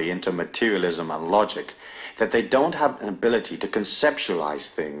solidly into materialism and logic, that they don't have an ability to conceptualize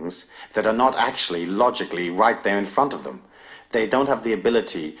things that are not actually logically right there in front of them. They don't have the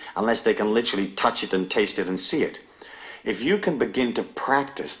ability unless they can literally touch it and taste it and see it. If you can begin to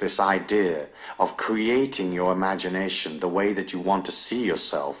practice this idea of creating your imagination the way that you want to see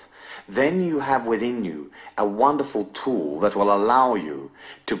yourself, then you have within you a wonderful tool that will allow you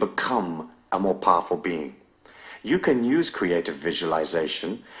to become a more powerful being. You can use creative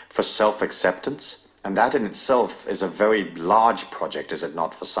visualization for self-acceptance, and that in itself is a very large project, is it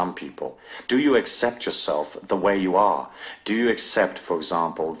not, for some people? Do you accept yourself the way you are? Do you accept, for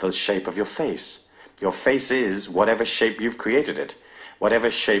example, the shape of your face? Your face is whatever shape you've created it,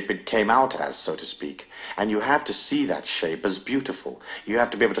 whatever shape it came out as, so to speak. And you have to see that shape as beautiful. You have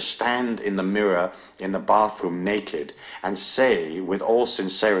to be able to stand in the mirror in the bathroom naked and say with all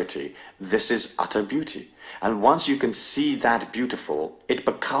sincerity, this is utter beauty. And once you can see that beautiful, it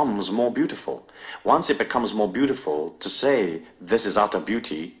becomes more beautiful. Once it becomes more beautiful, to say this is utter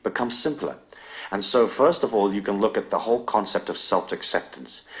beauty becomes simpler. And so, first of all, you can look at the whole concept of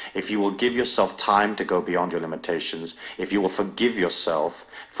self-acceptance. If you will give yourself time to go beyond your limitations, if you will forgive yourself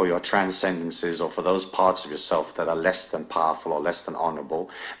for your transcendences or for those parts of yourself that are less than powerful or less than honorable,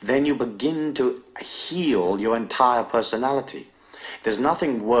 then you begin to heal your entire personality. There's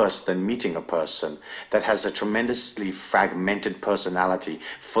nothing worse than meeting a person that has a tremendously fragmented personality,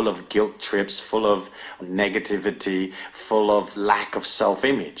 full of guilt trips, full of negativity, full of lack of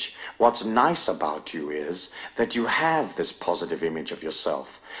self-image. What's nice about you is that you have this positive image of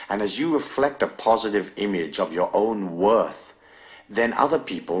yourself. And as you reflect a positive image of your own worth, then other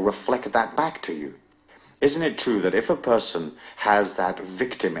people reflect that back to you. Isn't it true that if a person has that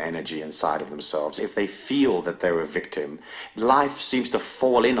victim energy inside of themselves, if they feel that they're a victim, life seems to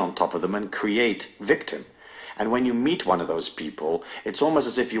fall in on top of them and create victim? And when you meet one of those people, it's almost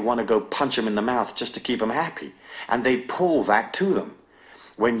as if you want to go punch them in the mouth just to keep them happy. And they pull that to them.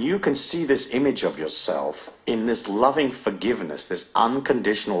 When you can see this image of yourself in this loving forgiveness, this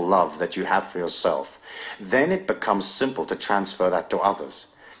unconditional love that you have for yourself, then it becomes simple to transfer that to others.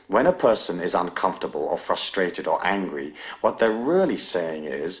 When a person is uncomfortable or frustrated or angry, what they're really saying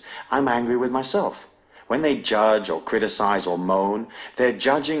is, I'm angry with myself. When they judge or criticize or moan, they're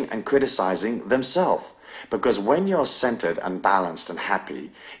judging and criticizing themselves. Because when you're centered and balanced and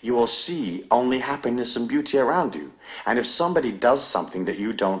happy, you will see only happiness and beauty around you. And if somebody does something that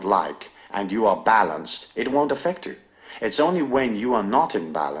you don't like and you are balanced, it won't affect you. It's only when you are not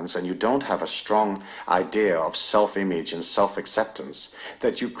in balance and you don't have a strong idea of self-image and self-acceptance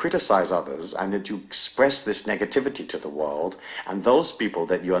that you criticize others and that you express this negativity to the world, and those people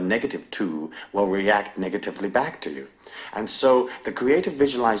that you are negative to will react negatively back to you. And so the creative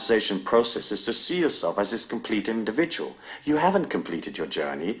visualization process is to see yourself as this complete individual. You haven't completed your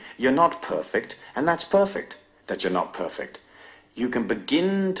journey. You're not perfect, and that's perfect that you're not perfect. You can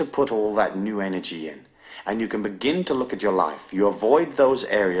begin to put all that new energy in. And you can begin to look at your life. You avoid those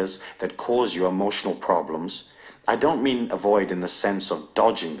areas that cause you emotional problems. I don't mean avoid in the sense of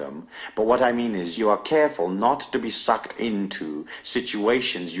dodging them, but what I mean is you are careful not to be sucked into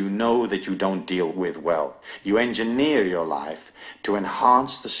situations you know that you don't deal with well. You engineer your life to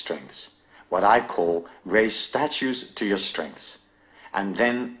enhance the strengths, what I call raise statues to your strengths, and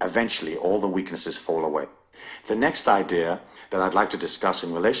then eventually all the weaknesses fall away. The next idea that I'd like to discuss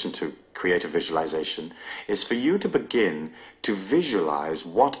in relation to creative visualization is for you to begin to visualize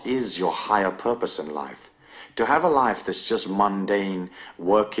what is your higher purpose in life. To have a life that's just mundane,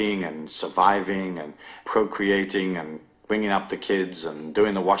 working and surviving and procreating and bringing up the kids and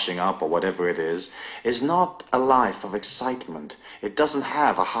doing the washing up or whatever it is not a life of excitement. It doesn't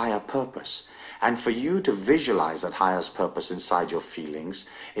have a higher purpose. And for you to visualize that higher purpose inside your feelings,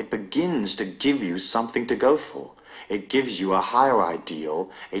 it begins to give you something to go for. It gives you a higher ideal,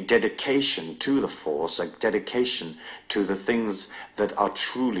 a dedication to the force, a dedication to the things that are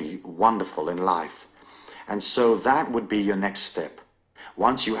truly wonderful in life. And so that would be your next step.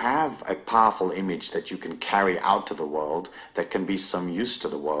 Once you have a powerful image that you can carry out to the world, that can be some use to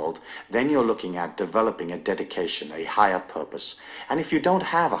the world, then you're looking at developing a dedication, a higher purpose. And if you don't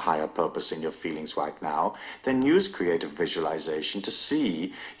have a higher purpose in your feelings right now, then use creative visualization to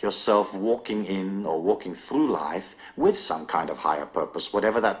see yourself walking in or walking through life with some kind of higher purpose,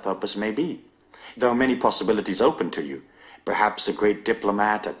 whatever that purpose may be. There are many possibilities open to you. Perhaps a great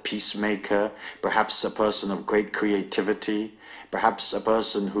diplomat, a peacemaker, perhaps a person of great creativity, perhaps a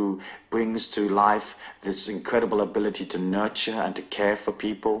person who brings to life this incredible ability to nurture and to care for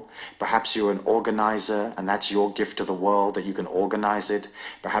people. Perhaps you're an organizer and that's your gift to the world, that you can organize it.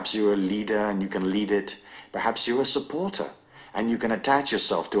 Perhaps you're a leader and you can lead it. Perhaps you're a supporter and you can attach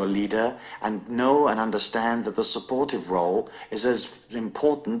yourself to a leader and know and understand that the supportive role is as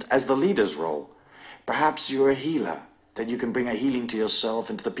important as the leader's role. Perhaps you're a healer, that you can bring a healing to yourself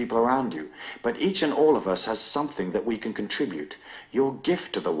and to the people around you. But each and all of us has something that we can contribute. Your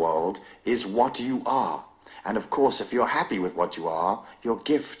gift to the world is what you are. And of course, if you're happy with what you are, your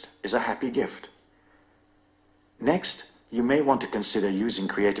gift is a happy gift. Next, you may want to consider using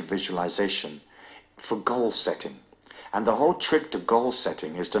creative visualization for goal setting. And the whole trick to goal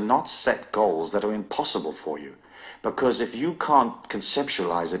setting is to not set goals that are impossible for you. Because if you can't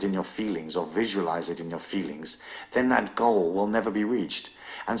conceptualize it in your feelings or visualize it in your feelings, then that goal will never be reached.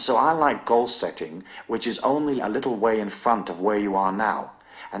 And so I like goal setting, which is only a little way in front of where you are now.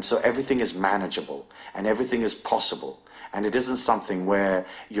 And so everything is manageable and everything is possible. And it isn't something where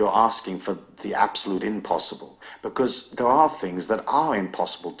you're asking for the absolute impossible, because there are things that are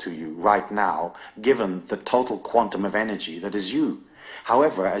impossible to you right now, given the total quantum of energy that is you.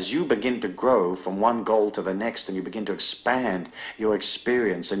 However, as you begin to grow from one goal to the next and you begin to expand your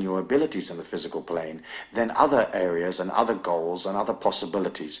experience and your abilities in the physical plane, then other areas and other goals and other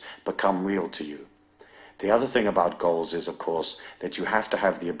possibilities become real to you. The other thing about goals is, of course, that you have to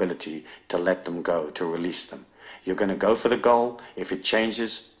have the ability to let them go, to release them. You're going to go for the goal. If it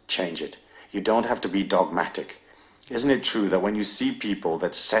changes, change it. You don't have to be dogmatic. Isn't it true that when you see people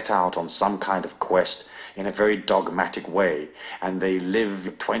that set out on some kind of quest in a very dogmatic way, and they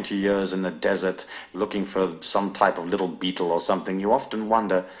live 20 years in the desert looking for some type of little beetle or something, you often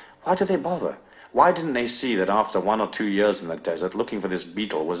wonder, why do they bother? Why didn't they see that after 1 or 2 years in the desert, looking for this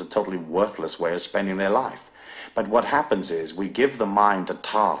beetle was a totally worthless way of spending their life? But what happens is we give the mind a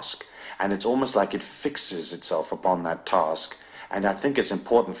task, and it's almost like it fixes itself upon that task. And I think it's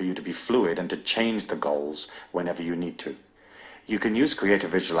important for you to be fluid and to change the goals whenever you need to. You can use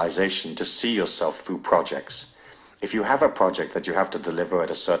creative visualization to see yourself through projects. If you have a project that you have to deliver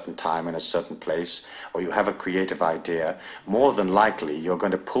at a certain time in a certain place, or you have a creative idea, more than likely you're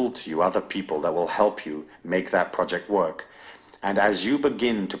going to pull to you other people that will help you make that project work. And as you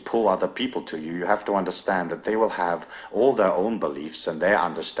begin to pull other people to you, you have to understand that they will have all their own beliefs and their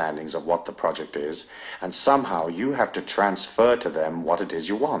understandings of what the project is, and somehow you have to transfer to them what it is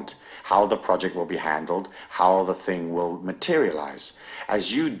you want, how the project will be handled, how the thing will materialize.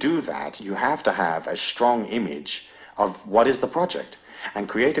 As you do that, you have to have a strong image of what is the project. And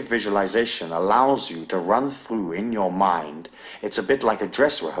creative visualization allows you to run through in your mind. It's a bit like a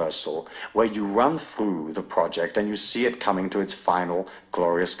dress rehearsal where you run through the project and you see it coming to its final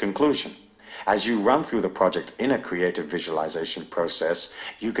glorious conclusion. As you run through the project in a creative visualization process,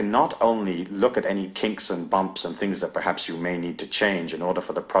 you can not only look at any kinks and bumps and things that perhaps you may need to change in order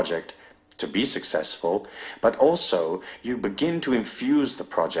for the project to be successful, but also you begin to infuse the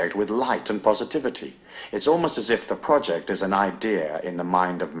project with light and positivity. It's almost as if the project is an idea in the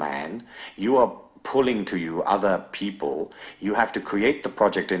mind of man. You are pulling to you other people. You have to create the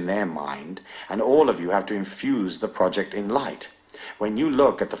project in their mind, and all of you have to infuse the project in light. When you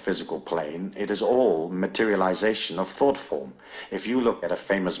look at the physical plane, it is all materialization of thought form. If you look at a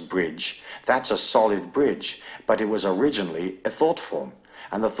famous bridge, that's a solid bridge, but it was originally a thought form.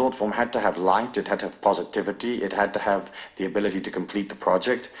 And the thought form had to have light, it had to have positivity, it had to have the ability to complete the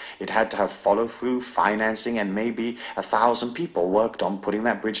project, it had to have follow-through, financing, and maybe 1,000 people worked on putting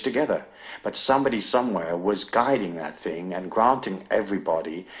that bridge together. But somebody somewhere was guiding that thing and granting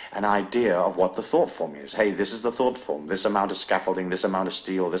everybody an idea of what the thought form is. Hey, this is the thought form, this amount of scaffolding, this amount of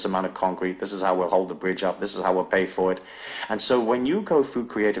steel, this amount of concrete, this is how we'll hold the bridge up, this is how we'll pay for it. And so when you go through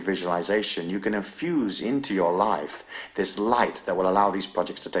creative visualization, you can infuse into your life this light that will allow these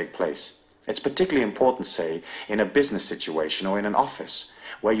projects to take place. It's particularly important, say, in a business situation or in an office,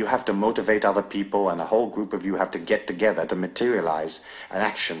 where you have to motivate other people and a whole group of you have to get together to materialize an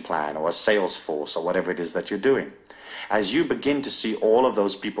action plan or a sales force or whatever it is that you're doing. As you begin to see all of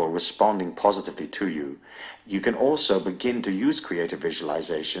those people responding positively to you, you can also begin to use creative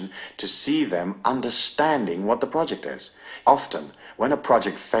visualization to see them understanding what the project is. Often, when a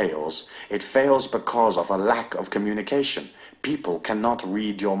project fails, it fails because of a lack of communication. People cannot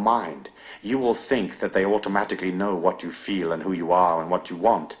read your mind. You will think that they automatically know what you feel and who you are and what you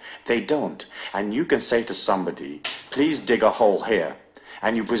want. They don't. And you can say to somebody, please dig a hole here.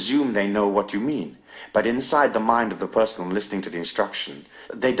 And you presume they know what you mean. But inside the mind of the person listening to the instruction,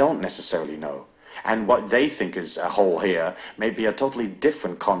 they don't necessarily know. And what they think is a hole here may be a totally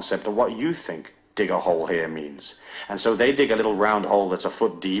different concept of what you think dig a hole here means. And so they dig a little round hole that's a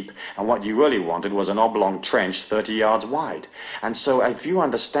foot deep, and what you really wanted was an oblong trench 30 yards wide. And so if you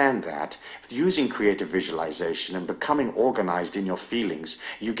understand that, using creative visualization and becoming organized in your feelings,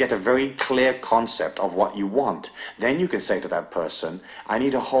 you get a very clear concept of what you want. Then you can say to that person, I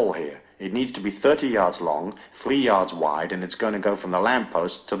need a hole here. It needs to be 30 yards long, 3 yards wide, and it's going to go from the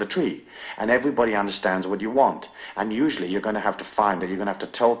lamppost to the tree. And everybody understands what you want. And usually you're going to have to find that you're going to have to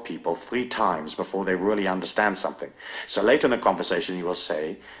tell people 3 times before they really understand something. So later in the conversation you will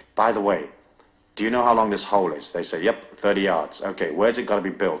say, by the way, do you know how long this hole is? They say, yep, 30 yards. Okay, where's it got to be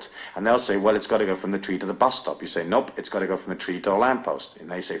built? And they'll say, well, it's got to go from the tree to the bus stop. You say, nope, it's got to go from the tree to the lamppost.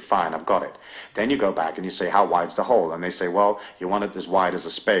 And they say, fine, I've got it. Then you go back and you say, how wide's the hole? And they say, well, you want it as wide as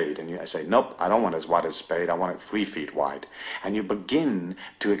a spade. And you say, nope, I don't want it as wide as a spade. I want it 3 feet wide. And you begin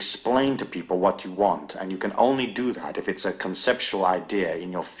to explain to people what you want. And you can only do that if it's a conceptual idea in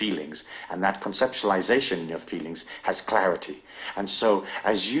your feelings. And that conceptualization in your feelings has clarity. And so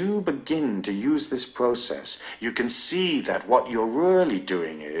as you begin to use this process, you can see that what you're really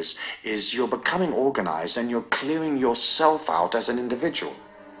doing is you're becoming organized and you're clearing yourself out as an individual.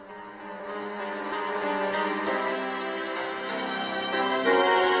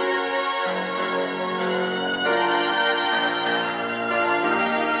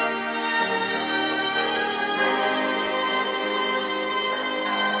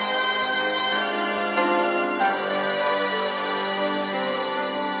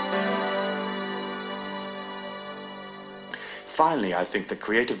 finally, I think that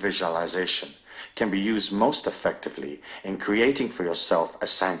creative visualization can be used most effectively in creating for yourself a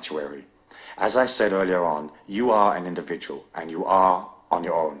sanctuary. As I said earlier on, you are an individual and you are on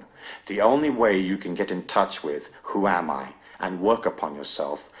your own. The only way you can get in touch with who am I and work upon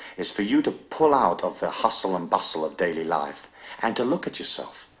yourself is for you to pull out of the hustle and bustle of daily life and to look at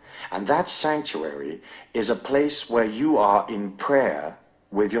yourself. And that sanctuary is a place where you are in prayer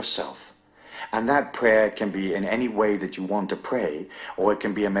with yourself. And that prayer can be in any way that you want to pray, or it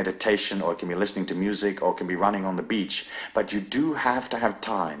can be a meditation, or it can be listening to music, or it can be running on the beach. But you do have to have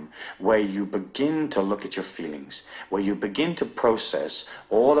time where you begin to look at your feelings, where you begin to process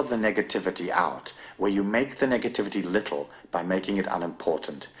all of the negativity out, where you make the negativity little by making it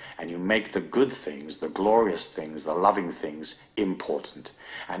unimportant, and you make the good things, the glorious things, the loving things important.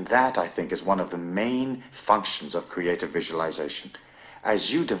 And that, I think, is one of the main functions of creative visualization.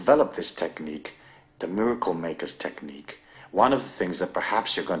 As you develop this technique, the Miracle Maker's technique, one of the things that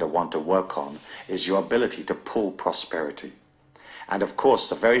perhaps you're going to want to work on is your ability to pull prosperity. And of course,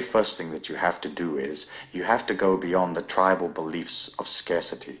 the very first thing that you have to do is you have to go beyond the tribal beliefs of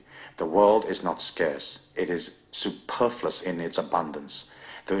scarcity. The world is not scarce. It is superfluous in its abundance.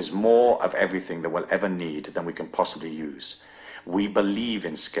 There is more of everything that we'll ever need than we can possibly use. We believe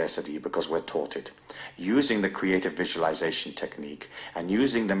in scarcity because we're taught it. Using the creative visualization technique and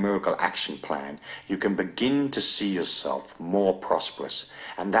using the miracle action plan, you can begin to see yourself more prosperous.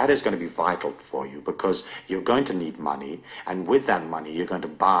 And that is going to be vital for you because you're going to need money. And with that money, you're going to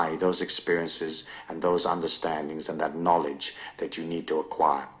buy those experiences and those understandings and that knowledge that you need to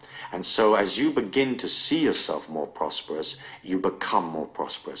acquire. And so as you begin to see yourself more prosperous, you become more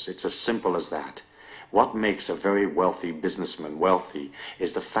prosperous. It's as simple as that. What makes a very wealthy businessman wealthy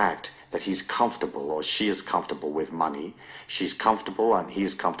is the fact that he's comfortable or she is comfortable with money. She's comfortable and he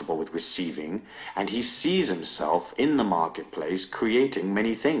is comfortable with receiving. And he sees himself in the marketplace creating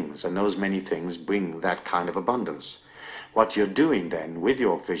many things. And those many things bring that kind of abundance. What you're doing then with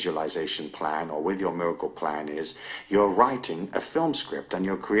your visualization plan or with your miracle plan is you're writing a film script and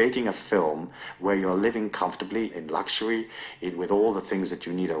you're creating a film where you're living comfortably in luxury with all the things that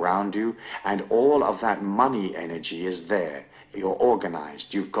you need around you, and all of that money energy is there. You're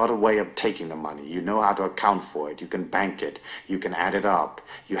organized. You've got a way of taking the money. You know how to account for it. You can bank it. You can add it up.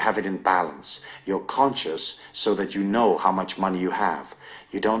 You have it in balance. You're conscious so that you know how much money you have.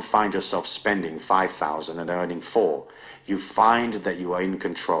 You don't find yourself spending 5,000 and earning 4. You find that you are in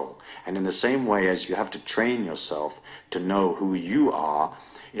control. And in the same way as you have to train yourself to know who you are,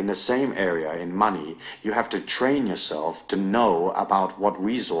 in the same area in money, you have to train yourself to know about what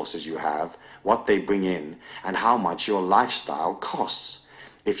resources you have, what they bring in, and how much your lifestyle costs.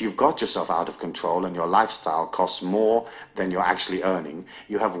 If you've got yourself out of control and your lifestyle costs more than you're actually earning,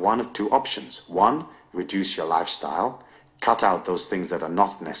 you have one of two options. One, reduce your lifestyle. Cut out those things that are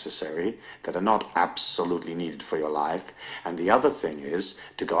not necessary, that are not absolutely needed for your life. And the other thing is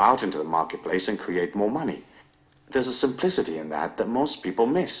to go out into the marketplace and create more money. There's a simplicity in that most people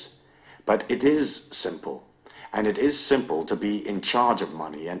miss. But it is simple. And it is simple to be in charge of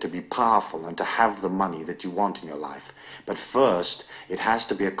money and to be powerful and to have the money that you want in your life. But first, it has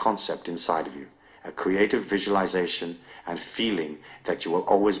to be a concept inside of you, a creative visualization and feeling that you will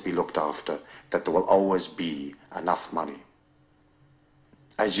always be looked after, that there will always be enough money.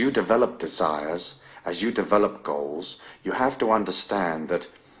 As you develop desires, as you develop goals, you have to understand that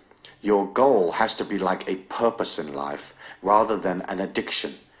your goal has to be like a purpose in life rather than an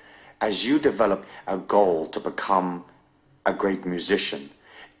addiction. As you develop a goal to become a great musician,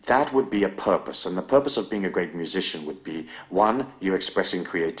 that would be a purpose. And the purpose of being a great musician would be, 1, you're expressing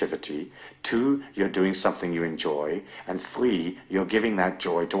creativity, 2, you're doing something you enjoy, and 3, you're giving that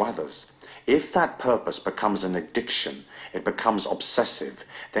joy to others. If that purpose becomes an addiction, it becomes obsessive,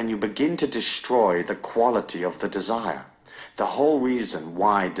 then you begin to destroy the quality of the desire. The whole reason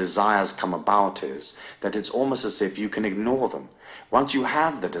why desires come about is that it's almost as if you can ignore them. Once you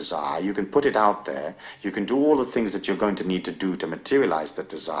have the desire, you can put it out there, you can do all the things that you're going to need to do to materialize the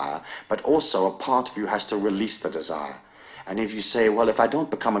desire, but also a part of you has to release the desire. And if you say, well, if I don't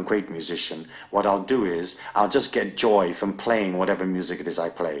become a great musician, what I'll do is I'll just get joy from playing whatever music it is I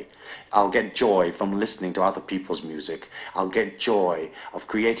play. I'll get joy from listening to other people's music. I'll get joy of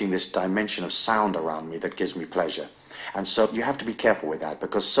creating this dimension of sound around me that gives me pleasure. And so you have to be careful with that,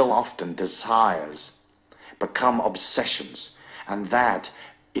 because so often desires become obsessions. And that,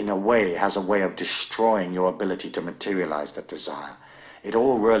 in a way, has a way of destroying your ability to materialize that desire. It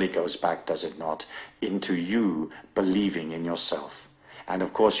all really goes back, does it not, into you believing in yourself. And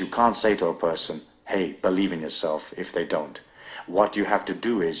of course, you can't say to a person, hey, believe in yourself, if they don't. What you have to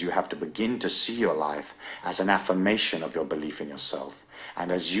do is you have to begin to see your life as an affirmation of your belief in yourself.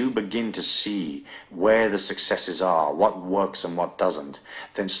 And as you begin to see where the successes are, what works and what doesn't,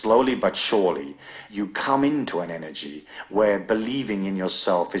 then slowly but surely you come into an energy where believing in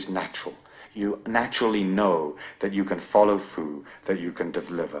yourself is natural. You naturally know that you can follow through, that you can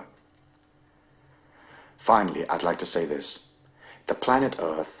deliver. Finally, I'd like to say this. The planet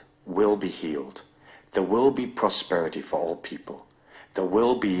Earth will be healed. There will be prosperity for all people. There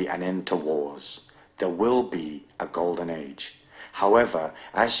will be an end to wars. There will be a golden age. However,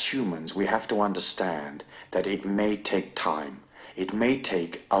 as humans, we have to understand that it may take time. It may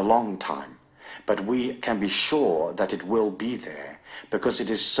take a long time. But we can be sure that it will be there because it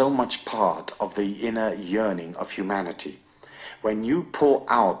is so much part of the inner yearning of humanity. When you pull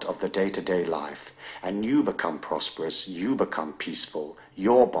out of the day-to-day life and you become prosperous, you become peaceful,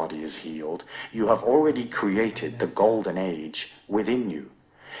 your body is healed, you have already created the golden age within you.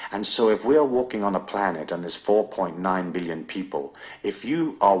 And so if we are walking on a planet and there's 4.9 billion people, if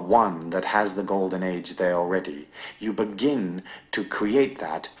you are one that has the golden age there already, you begin to create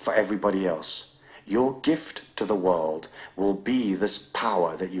that for everybody else. Your gift to the world will be this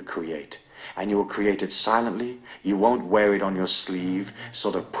power that you create. And you will create it silently. You won't wear it on your sleeve,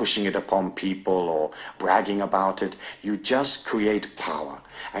 sort of pushing it upon people or bragging about it. You just create power.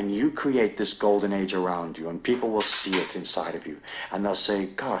 And you create this golden age around you, and people will see it inside of you. And they'll say,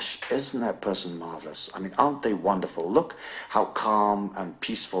 gosh, isn't that person marvelous? I mean, aren't they wonderful? Look how calm and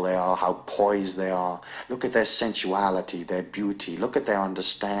peaceful they are, how poised they are. Look at their sensuality, their beauty. Look at their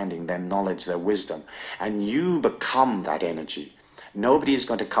understanding, their knowledge, their wisdom. And you become that energy. Nobody is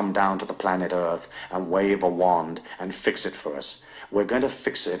going to come down to the planet Earth and wave a wand and fix it for us. We're going to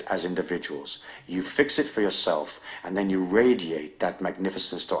fix it as individuals. You fix it for yourself, and then you radiate that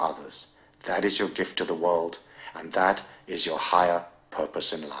magnificence to others. That is your gift to the world, and that is your higher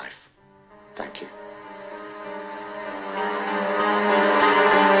purpose in life. Thank you.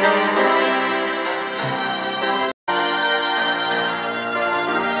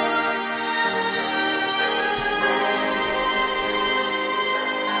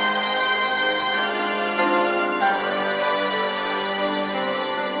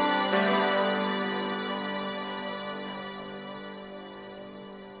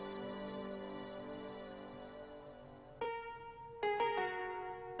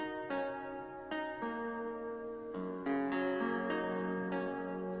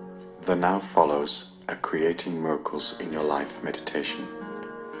 There now follows a Creating Miracles in Your Life meditation.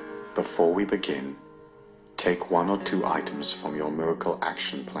 Before we begin, take 1 or 2 items from your miracle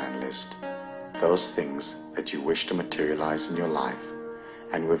action plan list, those things that you wish to materialize in your life,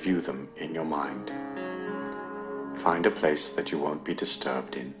 and review them in your mind. Find a place that you won't be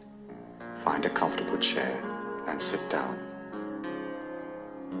disturbed in. Find a comfortable chair and sit down.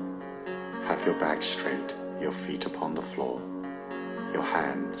 Have your back straight, your feet upon the floor, your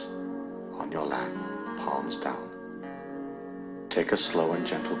hands on your lap, palms down. Take a slow and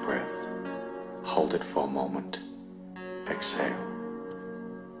gentle breath. Hold it for a moment. Exhale.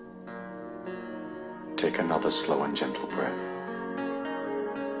 Take another slow and gentle breath.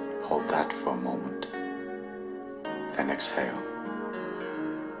 Hold that for a moment. Then exhale.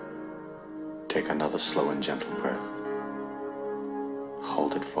 Take another slow and gentle breath.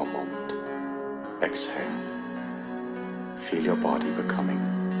 Hold it for a moment. Exhale. Feel your body becoming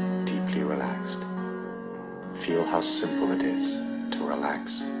deeply relaxed. Feel how simple it is to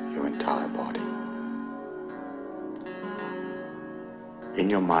relax your entire body. In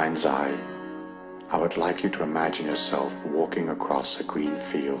your mind's eye, I would like you to imagine yourself walking across a green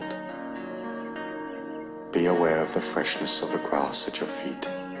field. Be aware of the freshness of the grass at your feet.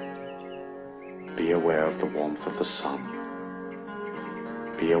 Be aware of the warmth of the sun.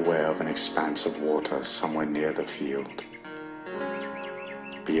 Be aware of an expanse of water somewhere near the field.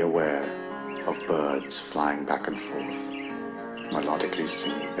 Be aware of birds flying back and forth, melodically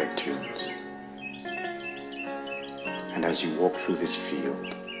singing their tunes. And as you walk through this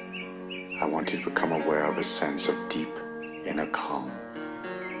field, I want you to become aware of a sense of deep inner calm,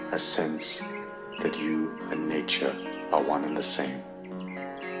 a sense that you and nature are one and the same,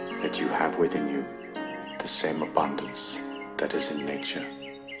 that you have within you the same abundance that is in nature.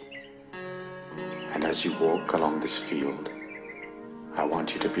 And as you walk along this field, I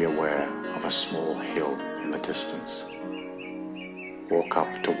want you to be aware of a small hill in the distance. Walk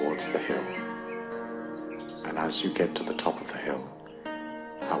up towards the hill. And as you get to the top of the hill,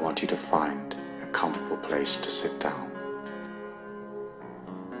 I want you to find a comfortable place to sit down.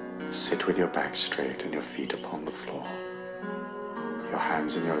 Sit with your back straight and your feet upon the floor. Your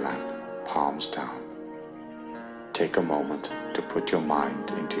hands in your lap, palms down. take a moment to put your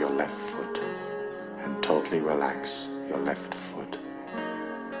mind into your left foot and totally relax your left foot.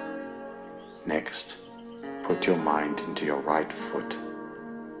 Next, put your mind into your right foot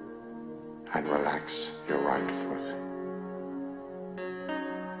and relax your right foot.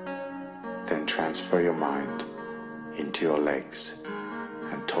 Then transfer your mind into your legs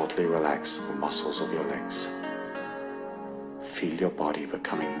and totally relax the muscles of your legs. Feel your body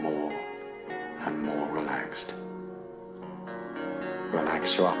becoming more and more relaxed.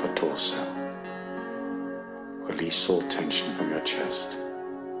 Relax your upper torso. Release all tension from your chest.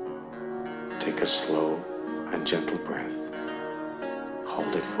 Take a slow and gentle breath.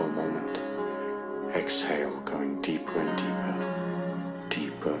 Hold it for a moment. Exhale, going deeper and deeper,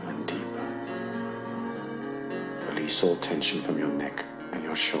 deeper and deeper. Release all tension from your neck and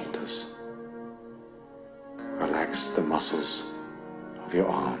your shoulders. Relax the muscles of your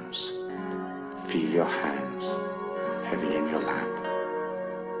arms. Feel your hands heavy in your lap.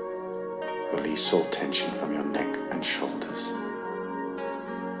 Release all tension from your neck and shoulders,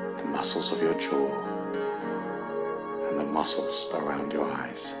 the muscles of your jaw, and the muscles around your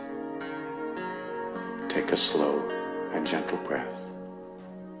eyes. Take a slow and gentle breath.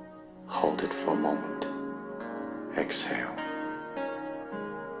 Hold it for a moment. Exhale.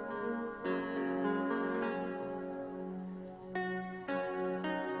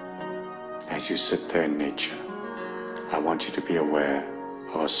 As you sit there in nature, I want you to be aware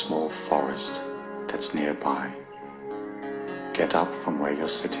of a small forest that's nearby. Get up from where you're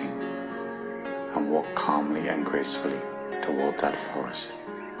sitting and walk calmly and gracefully toward that forest.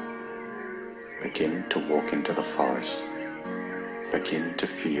 Begin to walk into the forest. Begin to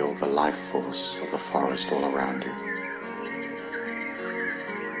feel the life force of the forest all around you.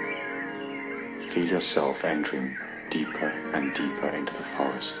 Feel yourself entering deeper and deeper into the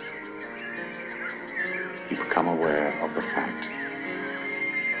forest. You become aware of the fact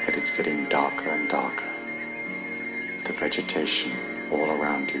that it's getting darker and darker. The vegetation all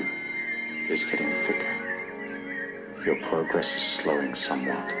around you is getting thicker. Your progress is slowing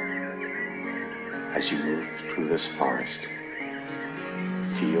somewhat. As you move through this forest,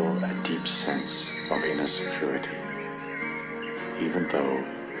 feel a deep sense of inner security, even though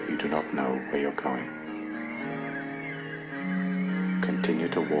you do not know where you're going. Continue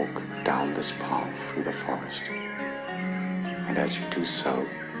to walk down this path through the forest, and as you do so,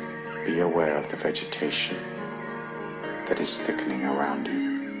 be aware of the vegetation that is thickening around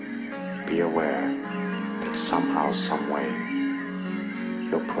you. Be aware that somehow, some way,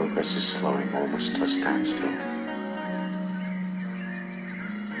 your progress is slowing almost to a standstill.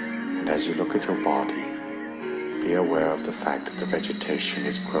 And as you look at your body, be aware of the fact that the vegetation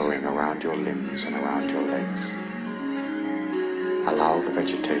is growing around your limbs and around your legs. Allow the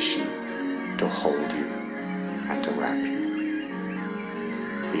vegetation to hold you and to wrap you.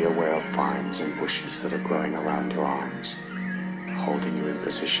 Be aware of vines and bushes that are growing around your arms, holding you in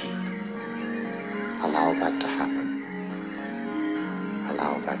position. Allow that to happen.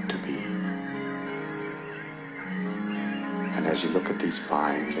 Allow that to be. And as you look at these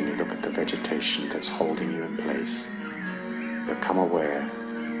vines and you look at the vegetation that's holding you in place, become aware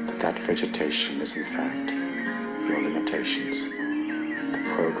that that vegetation is in fact your limitations, the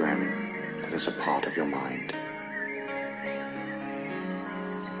programming that is a part of your mind.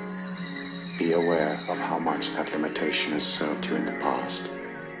 Be aware of how much that limitation has served you in the past.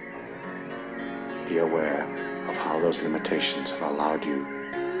 Be aware of how those limitations have allowed you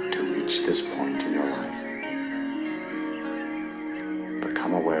to reach this point in your life.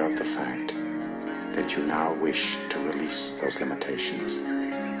 Become aware of the fact that you now wish to release those limitations.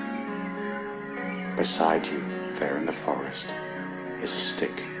 Beside you, there in the forest, is a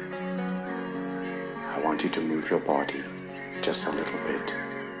stick. I want you to move your body just a little bit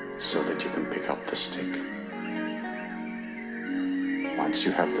so that you can pick up the stick. Once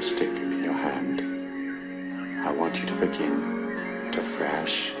you have the stick in your hand, I want you to begin to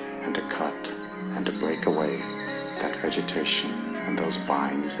thrash and to cut and to break away that vegetation and those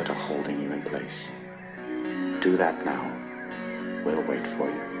vines that are holding you in place. Do that now. We'll wait for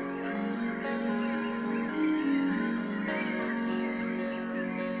you.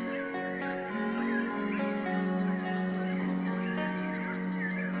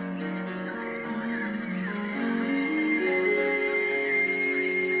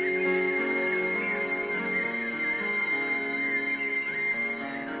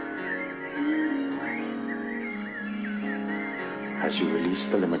 As you release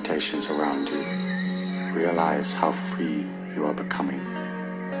the limitations around you, realize how free you are becoming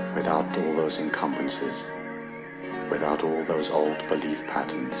without all those encumbrances, without all those old belief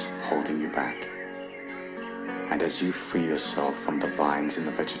patterns holding you back. And as you free yourself from the vines and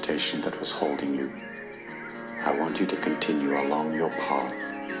the vegetation that was holding you, I want you to continue along your path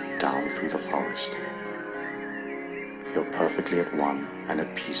down through the forest. You're perfectly at one and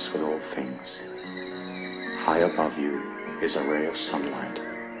at peace with all things. High above you is a ray of sunlight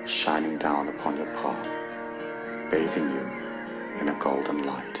shining down upon your path, bathing you in a golden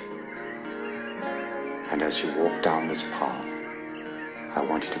light. And as you walk down this path, I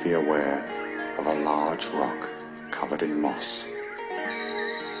want you to be aware of a large rock covered in moss.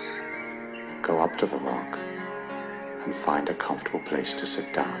 Go up to the rock and find a comfortable place to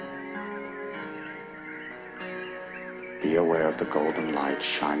sit down. Be aware of the golden light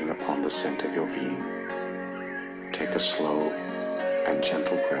shining upon the center of your being. Take a slow and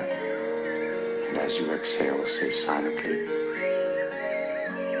gentle breath, and as you exhale, say silently,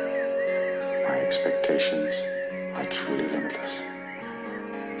 "My expectations are truly limitless."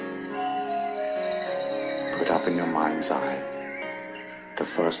 Put up in your mind's eye the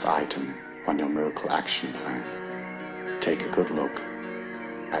first item on your miracle action plan. Take a good look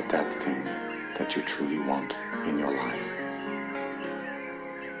at that thing that you truly want in your life.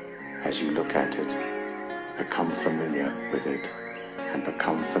 As you look at it, become familiar with it and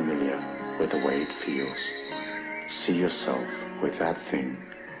become familiar with the way it feels. See yourself with that thing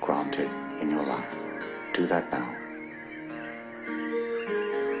granted in your life. Do that now.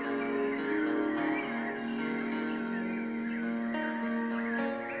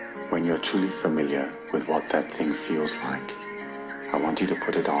 When you're truly familiar with what that thing feels like, I want you to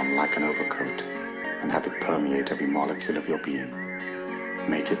put it on like an overcoat and have it permeate every molecule of your being.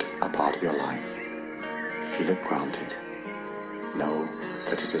 Make it a part of your life. Feel it granted. Know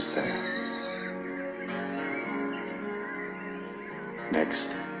that it is there.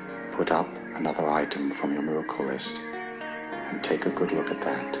 Next, put up another item from your miracle list and take a good look at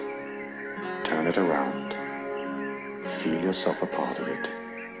that. Turn it around. Feel yourself a part of it.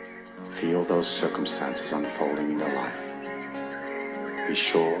 Feel those circumstances unfolding in your life. Be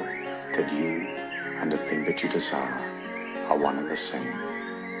sure that you and the thing that you desire are one and the same,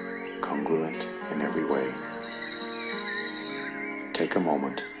 congruent in every way. Take a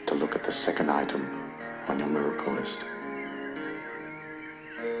moment to look at the second item on your miracle list.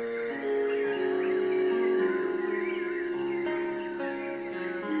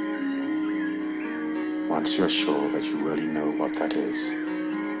 Once you're sure that you really know what that is,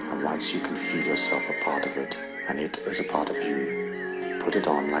 and once you can feel yourself a part of it, and it is a part of you, put it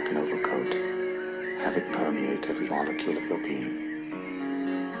on like an overcoat. Have it permeate every molecule of your being.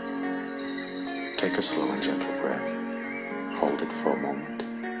 Take a slow and gentle breath. Hold it for a moment.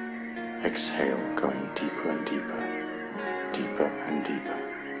 Exhale, going deeper and deeper, deeper and deeper.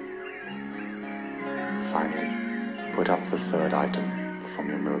 Finally, put up the third item from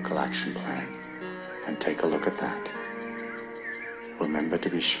your miracle action plan and take a look at that. Remember to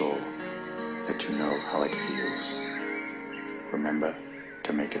be sure that you know how it feels. Remember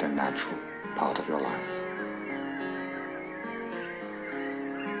to make it a natural part of your life.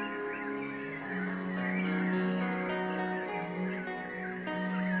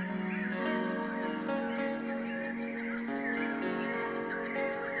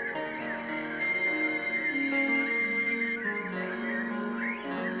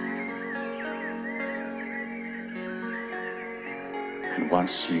 And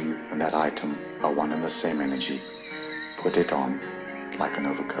once you and that item are one and the same energy, put it on like an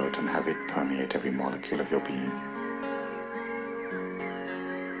overcoat and have it permeate every molecule of your being.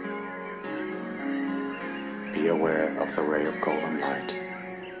 Be aware of the ray of golden light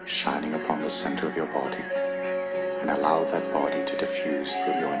shining upon the center of your body and allow that body to diffuse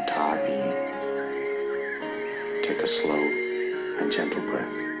through your entire being. Take a slow and gentle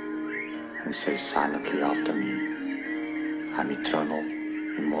breath and say silently after me, "I'm eternal,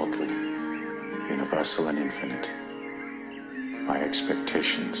 immortal, universal and infinite. My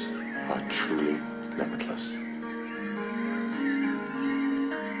expectations are truly limitless."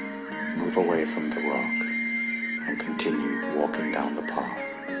 Move away from the rock and continue walking down the path.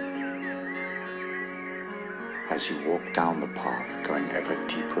 As you walk down the path, going ever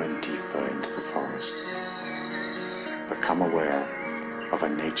deeper and deeper into the forest, become aware of a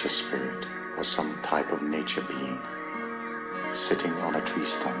nature spirit or some type of nature being sitting on a tree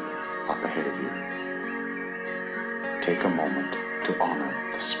stump up ahead of you. Take a moment to honor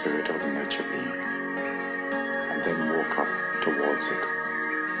the spirit of the nature being and then walk up towards it.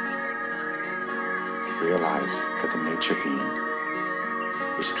 Realize that the nature being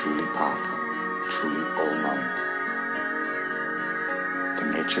is truly powerful, truly all-knowing. The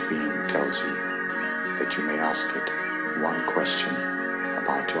nature being tells you that you may ask it one question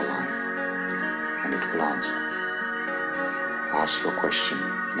about your life, and it will answer. Ask your question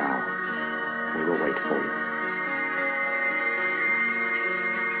now. We will wait for you.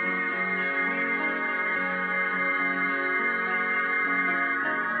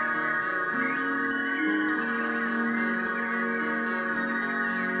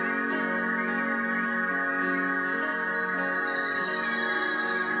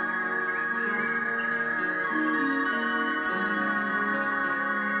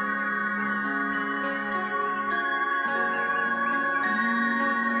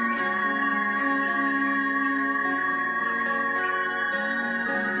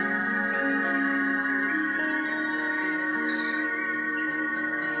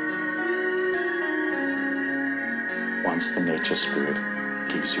 Once the nature spirit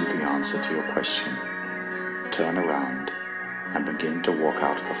gives you the answer to your question, turn around and begin to walk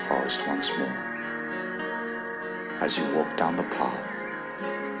out of the forest once more. As you walk down the path,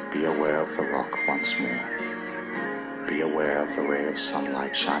 be aware of the rock once more. Be aware of the ray of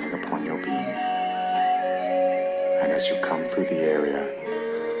sunlight shining upon your being. And as you come through the area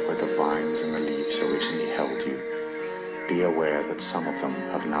where the vines and the leaves originally held you, be aware that some of them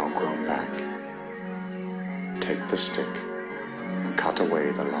have now grown back. Take the stick and cut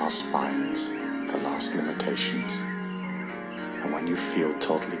away the last vines, the last limitations. And when you feel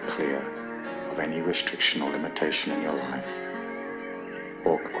totally clear of any restriction or limitation in your life,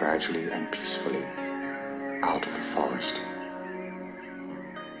 walk gradually and peacefully out of the forest.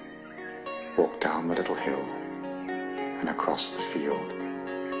 Walk down the little hill and across the field,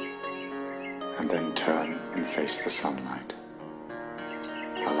 and then turn and face the sunlight.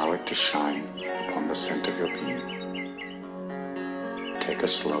 Allow it to shine upon the center of your being. Take a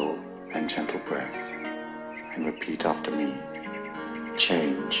slow and gentle breath and repeat after me.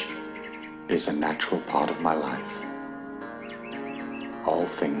 Change is a natural part of my life. All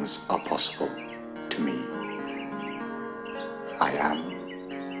things are possible to me. I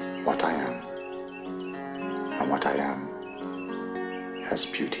am what I am, and what I am has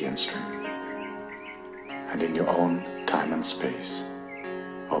beauty and strength. And in your own time and space,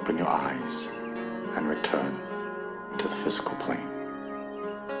 open your eyes and return to the physical plane.